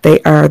they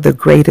are the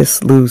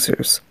greatest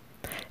losers.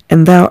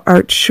 And thou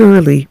art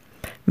surely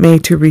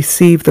made to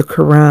receive the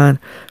Qu'ran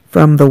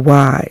from the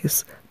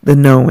wise, the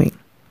knowing.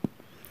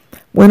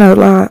 When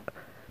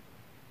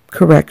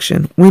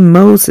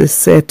Moses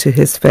said to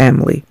his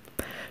family,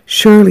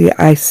 surely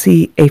I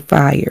see a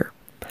fire,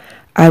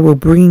 I will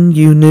bring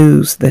you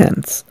news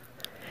thence,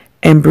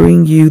 and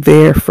bring you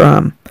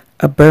therefrom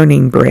a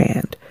burning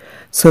brand,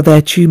 so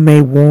that you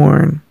may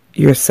warn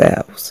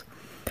yourselves.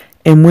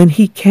 And when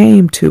he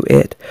came to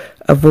it,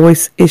 a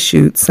voice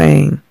issued,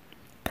 saying,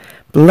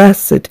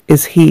 blessed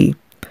is he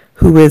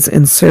who is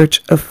in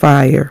search of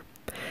fire,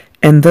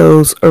 and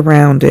those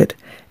around it,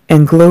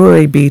 and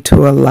glory be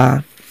to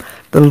Allah,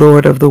 the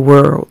Lord of the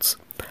worlds.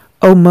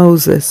 O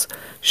Moses,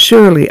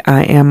 surely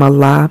I am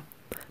Allah,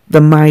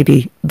 the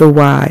mighty, the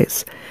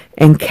wise,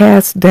 and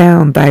cast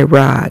down thy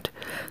rod.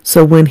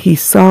 So when he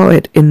saw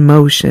it in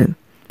motion,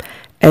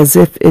 as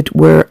if it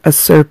were a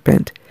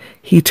serpent,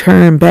 he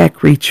turned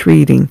back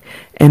retreating,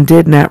 and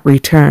did not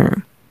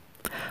return.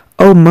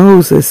 O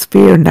Moses,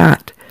 fear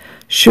not.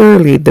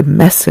 Surely the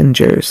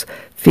messengers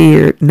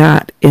fear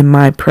not in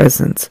my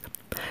presence,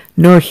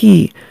 nor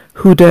he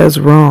who does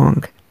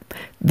wrong,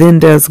 then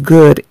does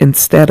good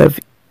instead of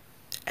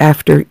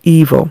after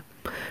evil.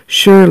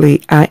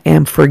 Surely I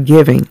am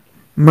forgiving,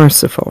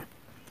 merciful.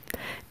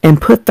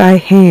 And put thy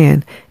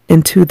hand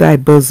into thy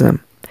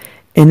bosom,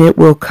 and it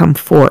will come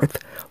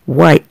forth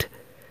white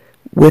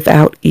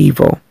without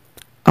evil,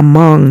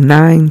 among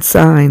 9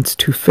 signs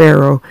to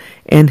Pharaoh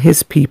and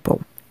his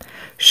people.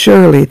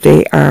 Surely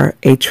they are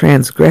a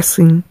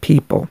transgressing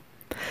people.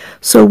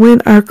 So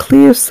when our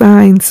clear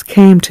signs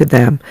came to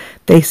them,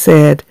 they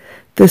said,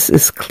 this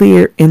is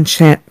clear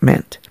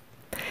enchantment.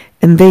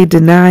 And they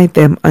denied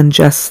them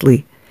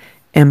unjustly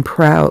and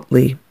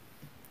proudly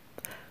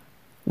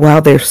while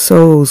their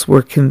souls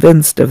were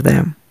convinced of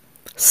them.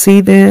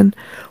 See then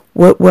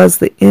what was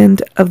the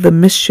end of the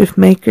mischief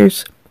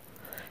makers?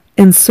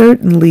 And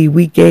certainly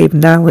we gave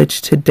knowledge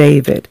to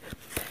David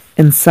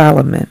and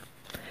Solomon.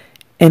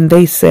 And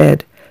they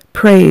said,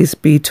 Praise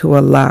be to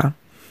Allah,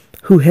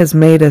 who has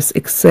made us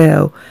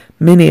excel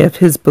many of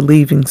his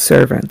believing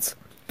servants.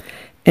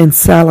 And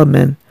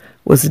Solomon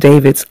was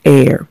David's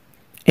heir.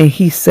 And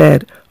he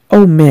said,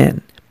 O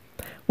men,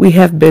 we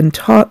have been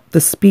taught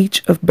the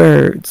speech of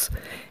birds,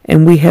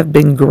 and we have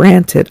been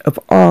granted of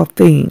all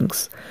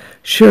things.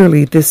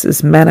 Surely this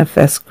is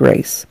manifest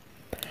grace.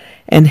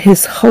 And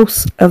his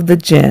hosts of the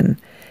jinn,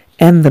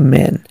 and the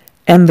men,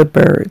 and the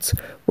birds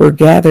were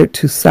gathered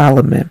to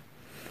Solomon,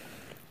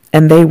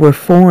 and they were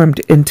formed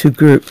into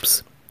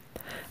groups,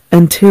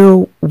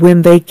 until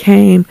when they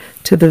came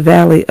to the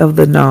valley of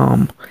the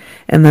Nom,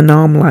 and the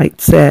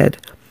Nomlite said,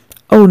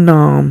 O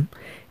Nom,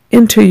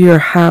 enter your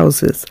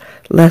houses,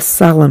 lest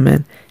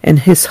Solomon and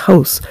his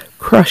hosts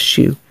crush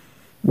you,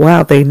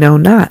 while they know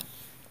not.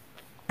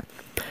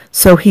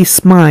 So he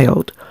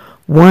smiled,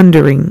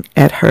 wondering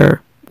at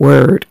her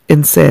word,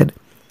 and said,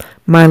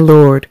 My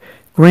Lord,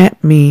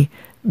 grant me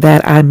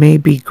that I may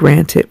be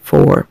granted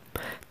for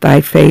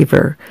thy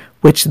favor,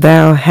 which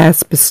thou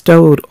hast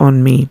bestowed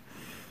on me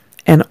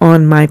and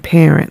on my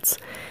parents,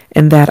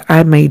 and that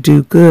I may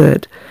do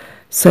good,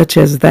 such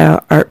as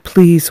thou art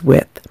pleased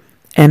with,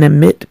 and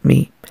admit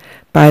me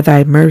by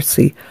thy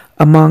mercy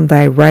among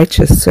thy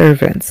righteous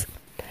servants.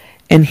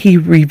 And he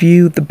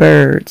reviewed the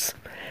birds,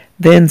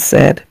 then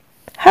said,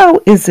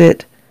 How is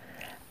it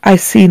I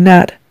see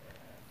not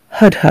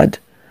Hudhud?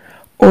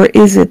 Or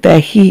is it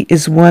that he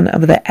is one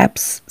of the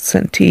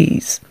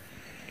absentees?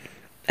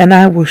 And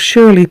I will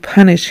surely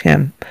punish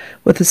him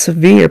with a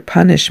severe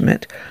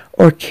punishment,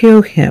 or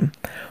kill him,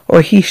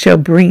 or he shall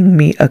bring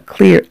me a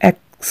clear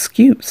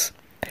excuse.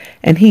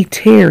 And he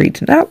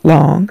tarried not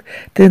long,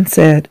 then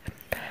said,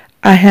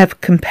 I have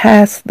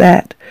compassed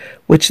that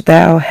which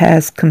thou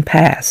hast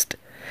compassed,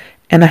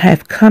 and I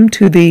have come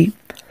to thee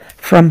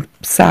from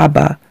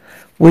Saba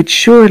with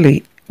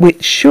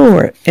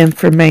sure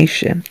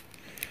information.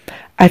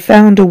 I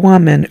found a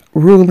woman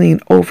ruling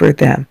over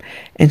them,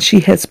 and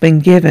she has been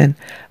given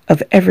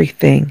of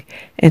everything,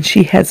 and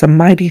she has a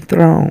mighty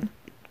throne.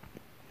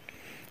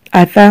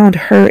 I found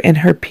her and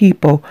her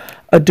people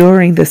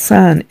adoring the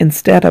sun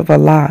instead of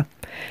Allah,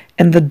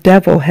 and the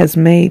devil has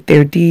made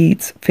their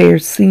deeds fair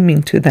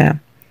seeming to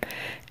them,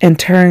 and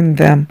turned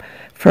them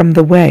from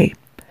the way,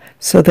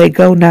 so they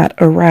go not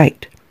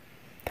aright,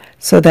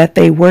 so that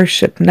they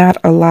worship not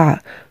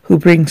Allah, who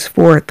brings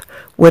forth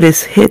what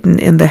is hidden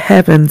in the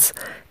heavens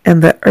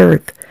and the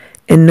earth,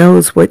 and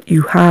knows what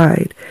you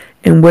hide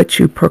and what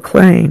you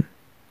proclaim.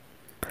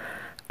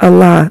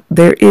 Allah,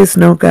 there is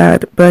no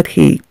God but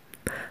He,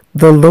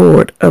 the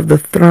Lord of the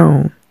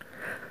throne,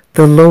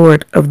 the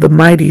Lord of the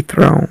mighty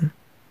throne.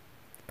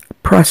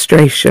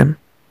 Prostration.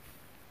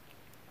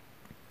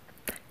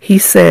 He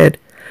said,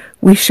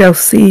 We shall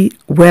see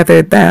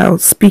whether thou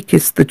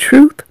speakest the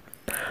truth,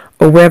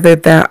 or whether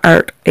thou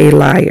art a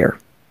liar.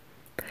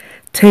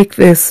 Take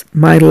this,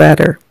 my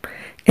letter,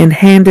 and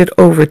hand it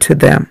over to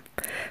them,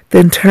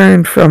 then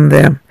turn from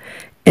them,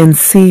 and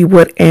see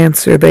what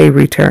answer they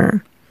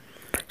return.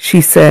 She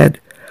said,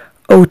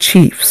 O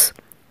chiefs,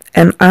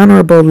 an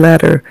honorable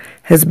letter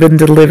has been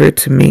delivered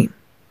to me.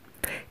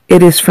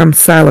 It is from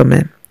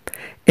Solomon,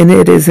 and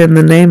it is in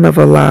the name of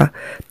Allah,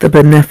 the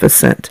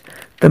Beneficent,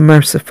 the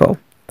Merciful,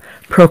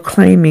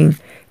 proclaiming,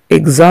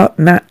 Exalt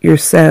not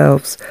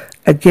yourselves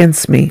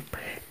against me,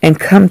 and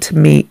come to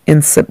me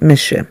in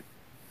submission.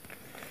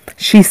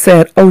 She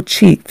said, O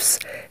chiefs,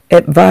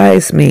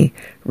 advise me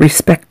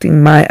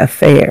respecting my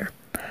affair.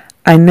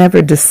 I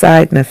never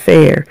decide an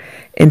affair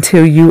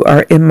until you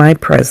are in my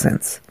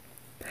presence.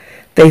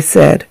 They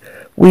said,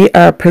 We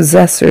are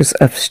possessors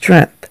of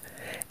strength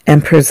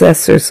and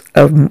possessors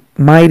of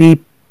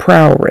mighty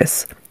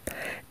prowess,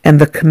 and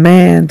the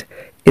command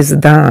is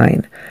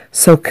thine.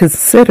 So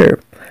consider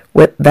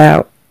what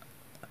thou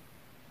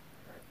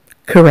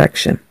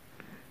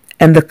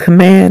And the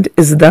command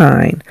is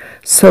thine,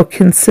 so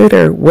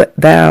consider what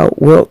thou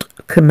wilt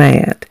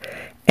command.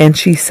 And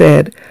she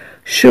said,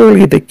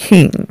 Surely the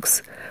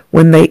kings,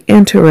 when they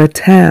enter a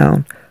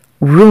town,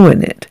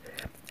 ruin it,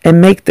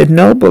 and make the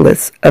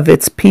noblest of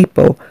its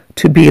people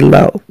to be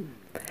low.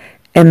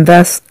 And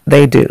thus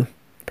they do.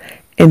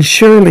 And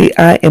surely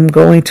I am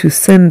going to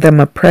send them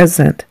a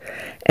present,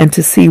 and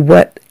to see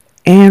what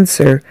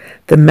answer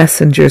the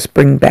messengers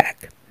bring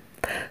back.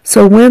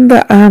 So when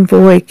the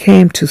envoy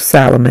came to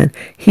Solomon,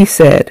 he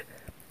said,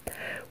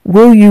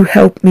 Will you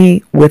help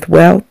me with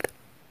wealth?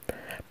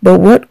 But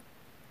what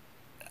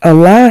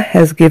Allah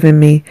has given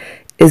me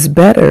is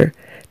better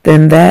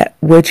than that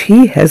which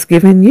He has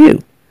given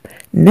you.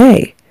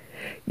 Nay,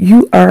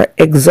 you are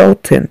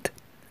exultant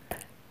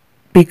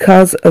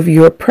because of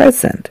your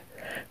present.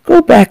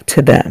 Go back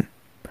to them.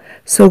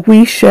 So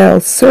we shall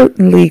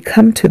certainly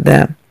come to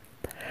them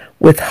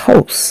with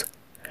hosts,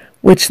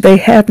 which they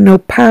have no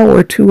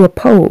power to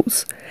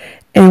oppose,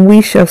 and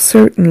we shall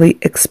certainly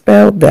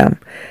expel them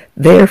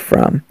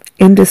therefrom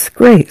in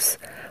disgrace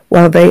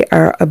while they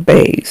are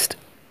abased.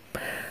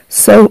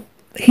 So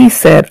he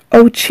said,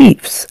 O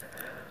chiefs,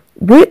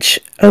 which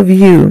of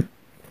you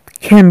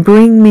can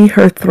bring me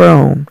her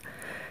throne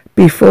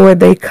before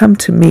they come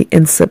to me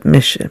in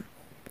submission?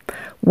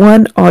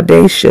 One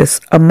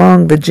audacious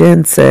among the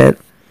jinn said,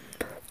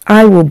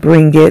 I will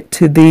bring it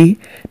to thee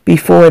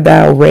before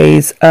thou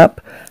raise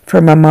up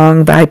from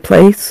among thy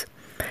place,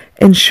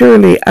 and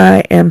surely I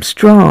am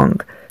strong,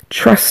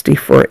 trusty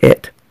for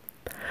it.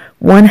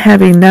 One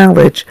having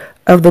knowledge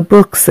of the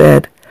book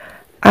said,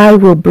 I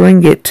will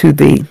bring it to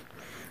thee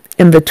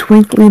in the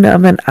twinkling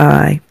of an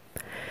eye.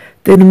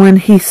 Then when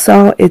he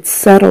saw it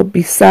settled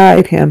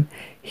beside him,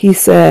 he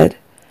said,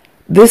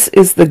 This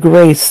is the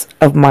grace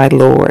of my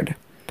Lord,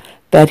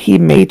 that he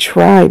may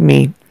try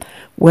me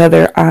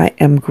whether I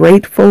am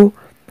grateful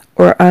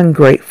or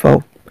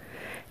ungrateful.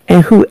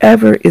 And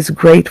whoever is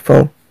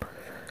grateful,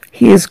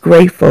 he is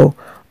grateful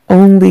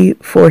only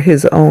for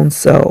his own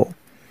soul.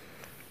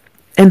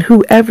 And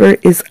whoever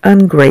is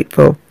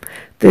ungrateful,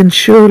 then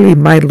surely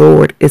my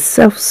Lord is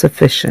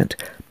self-sufficient,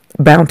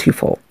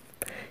 bountiful.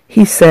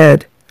 He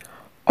said,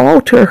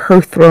 Alter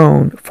her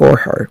throne for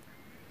her.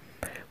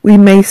 We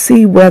may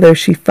see whether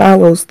she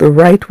follows the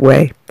right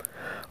way,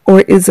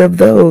 or is of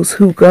those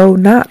who go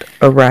not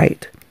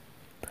aright.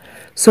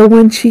 So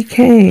when she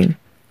came,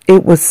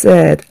 it was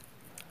said,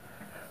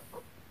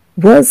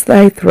 Was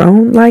thy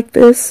throne like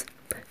this?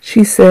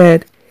 She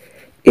said,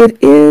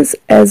 It is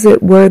as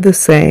it were the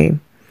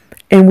same,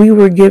 and we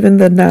were given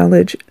the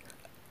knowledge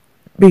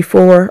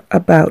before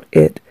about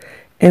it,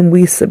 and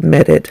we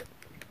submitted.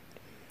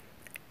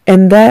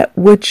 And that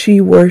which she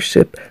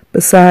worshipped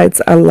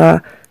besides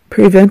Allah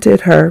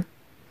prevented her,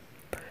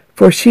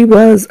 for she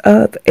was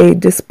of a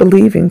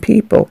disbelieving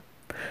people.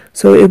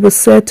 So it was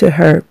said to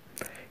her,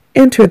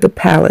 Enter the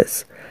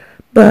palace.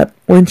 But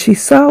when she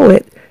saw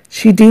it,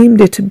 she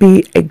deemed it to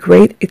be a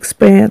great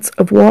expanse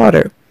of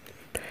water,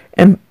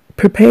 and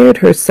prepared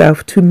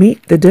herself to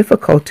meet the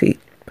difficulty.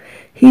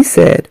 He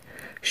said,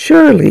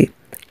 Surely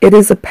it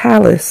is a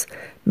palace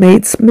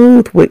made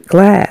smooth with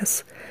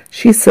glass.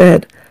 She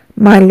said,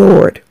 My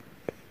Lord,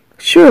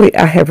 surely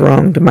I have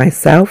wronged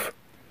myself,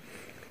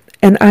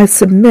 and I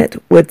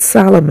submit with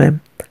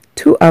Solomon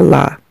to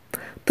Allah,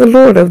 the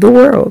Lord of the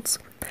worlds.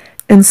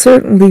 And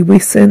certainly we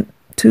sent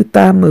to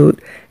Thamud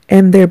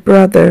and their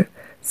brother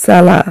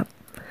Salah,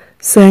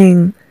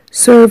 saying,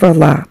 Serve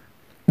Allah.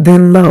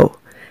 Then lo,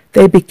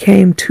 they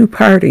became two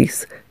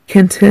parties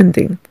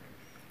contending.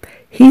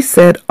 He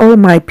said, O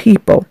my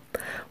people,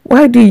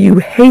 why do you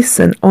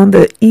hasten on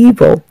the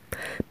evil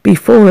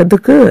before the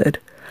good?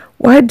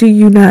 Why do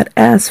you not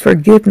ask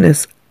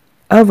forgiveness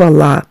of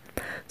Allah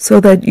so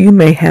that you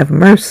may have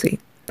mercy?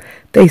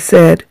 They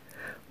said,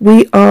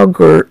 We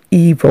augur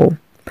evil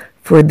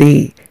for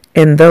thee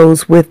and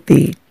those with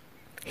thee.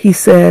 He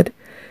said,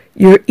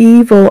 Your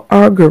evil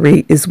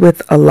augury is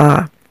with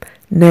Allah.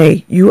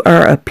 Nay, you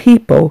are a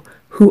people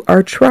who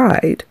are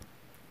tried.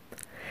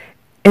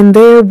 And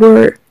there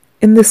were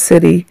in the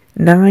city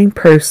 9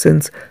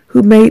 persons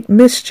who made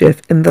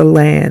mischief in the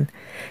land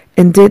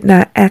and did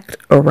not act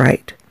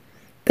aright.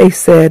 They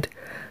said,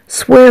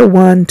 Swear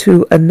one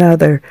to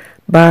another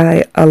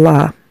by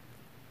Allah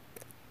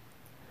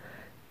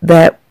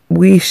that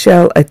we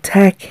shall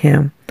attack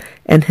him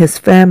and his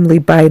family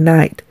by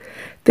night.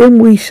 Then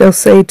we shall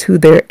say to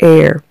their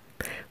heir,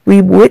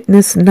 We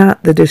witness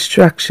not the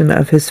destruction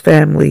of his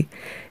family,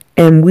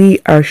 and we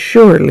are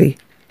surely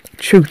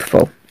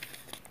truthful.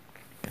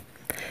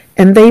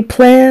 And they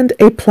planned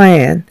a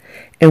plan,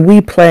 and we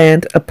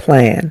planned a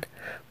plan,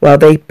 while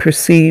they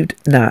perceived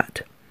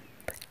not.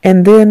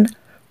 And then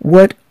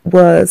what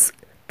was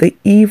the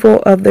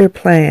evil of their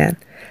plan,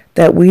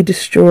 that we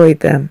destroyed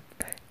them,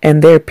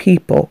 and their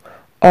people,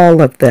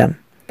 all of them.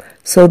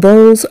 So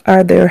those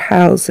are their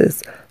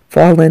houses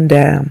fallen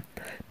down,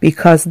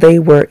 because they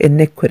were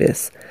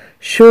iniquitous.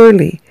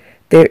 Surely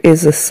there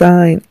is a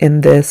sign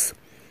in this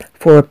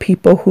for a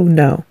people who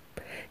know,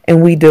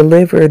 and we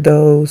deliver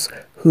those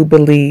who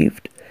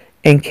believed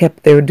and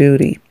kept their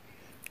duty.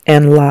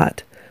 And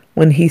Lot,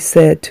 when he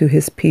said to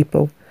his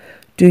people,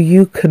 Do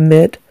you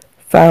commit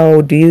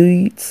foul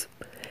deeds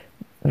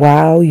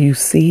while you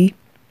see?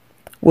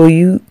 Will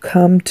you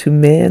come to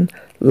men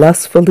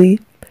lustfully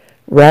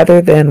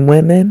rather than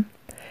women?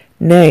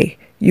 Nay,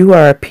 you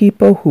are a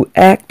people who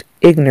act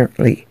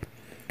ignorantly.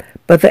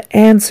 But the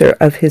answer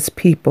of his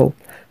people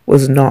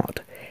was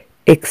naught,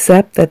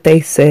 except that they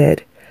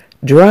said,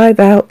 Drive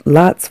out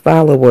Lot's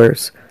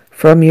followers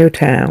from your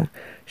town.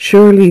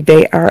 Surely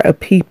they are a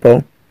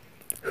people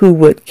who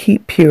would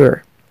keep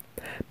pure.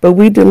 But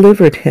we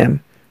delivered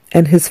him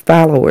and his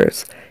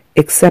followers,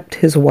 except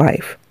his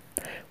wife.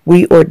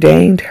 We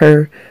ordained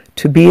her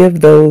to be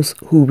of those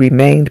who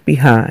remained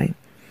behind,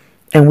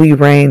 and we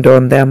rained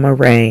on them a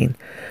rain.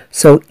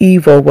 So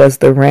evil was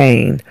the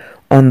rain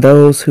on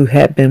those who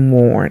had been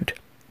warned.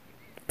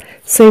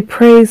 Say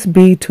praise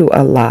be to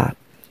Allah,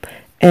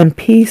 and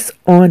peace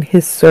on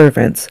his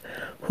servants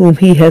whom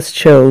he has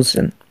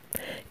chosen.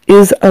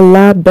 Is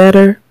Allah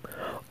better,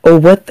 or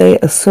what they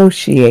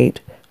associate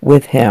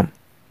with him?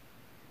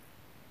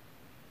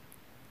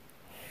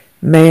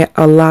 May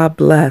Allah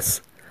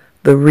bless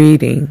the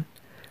reading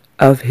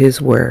of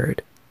His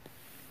Word.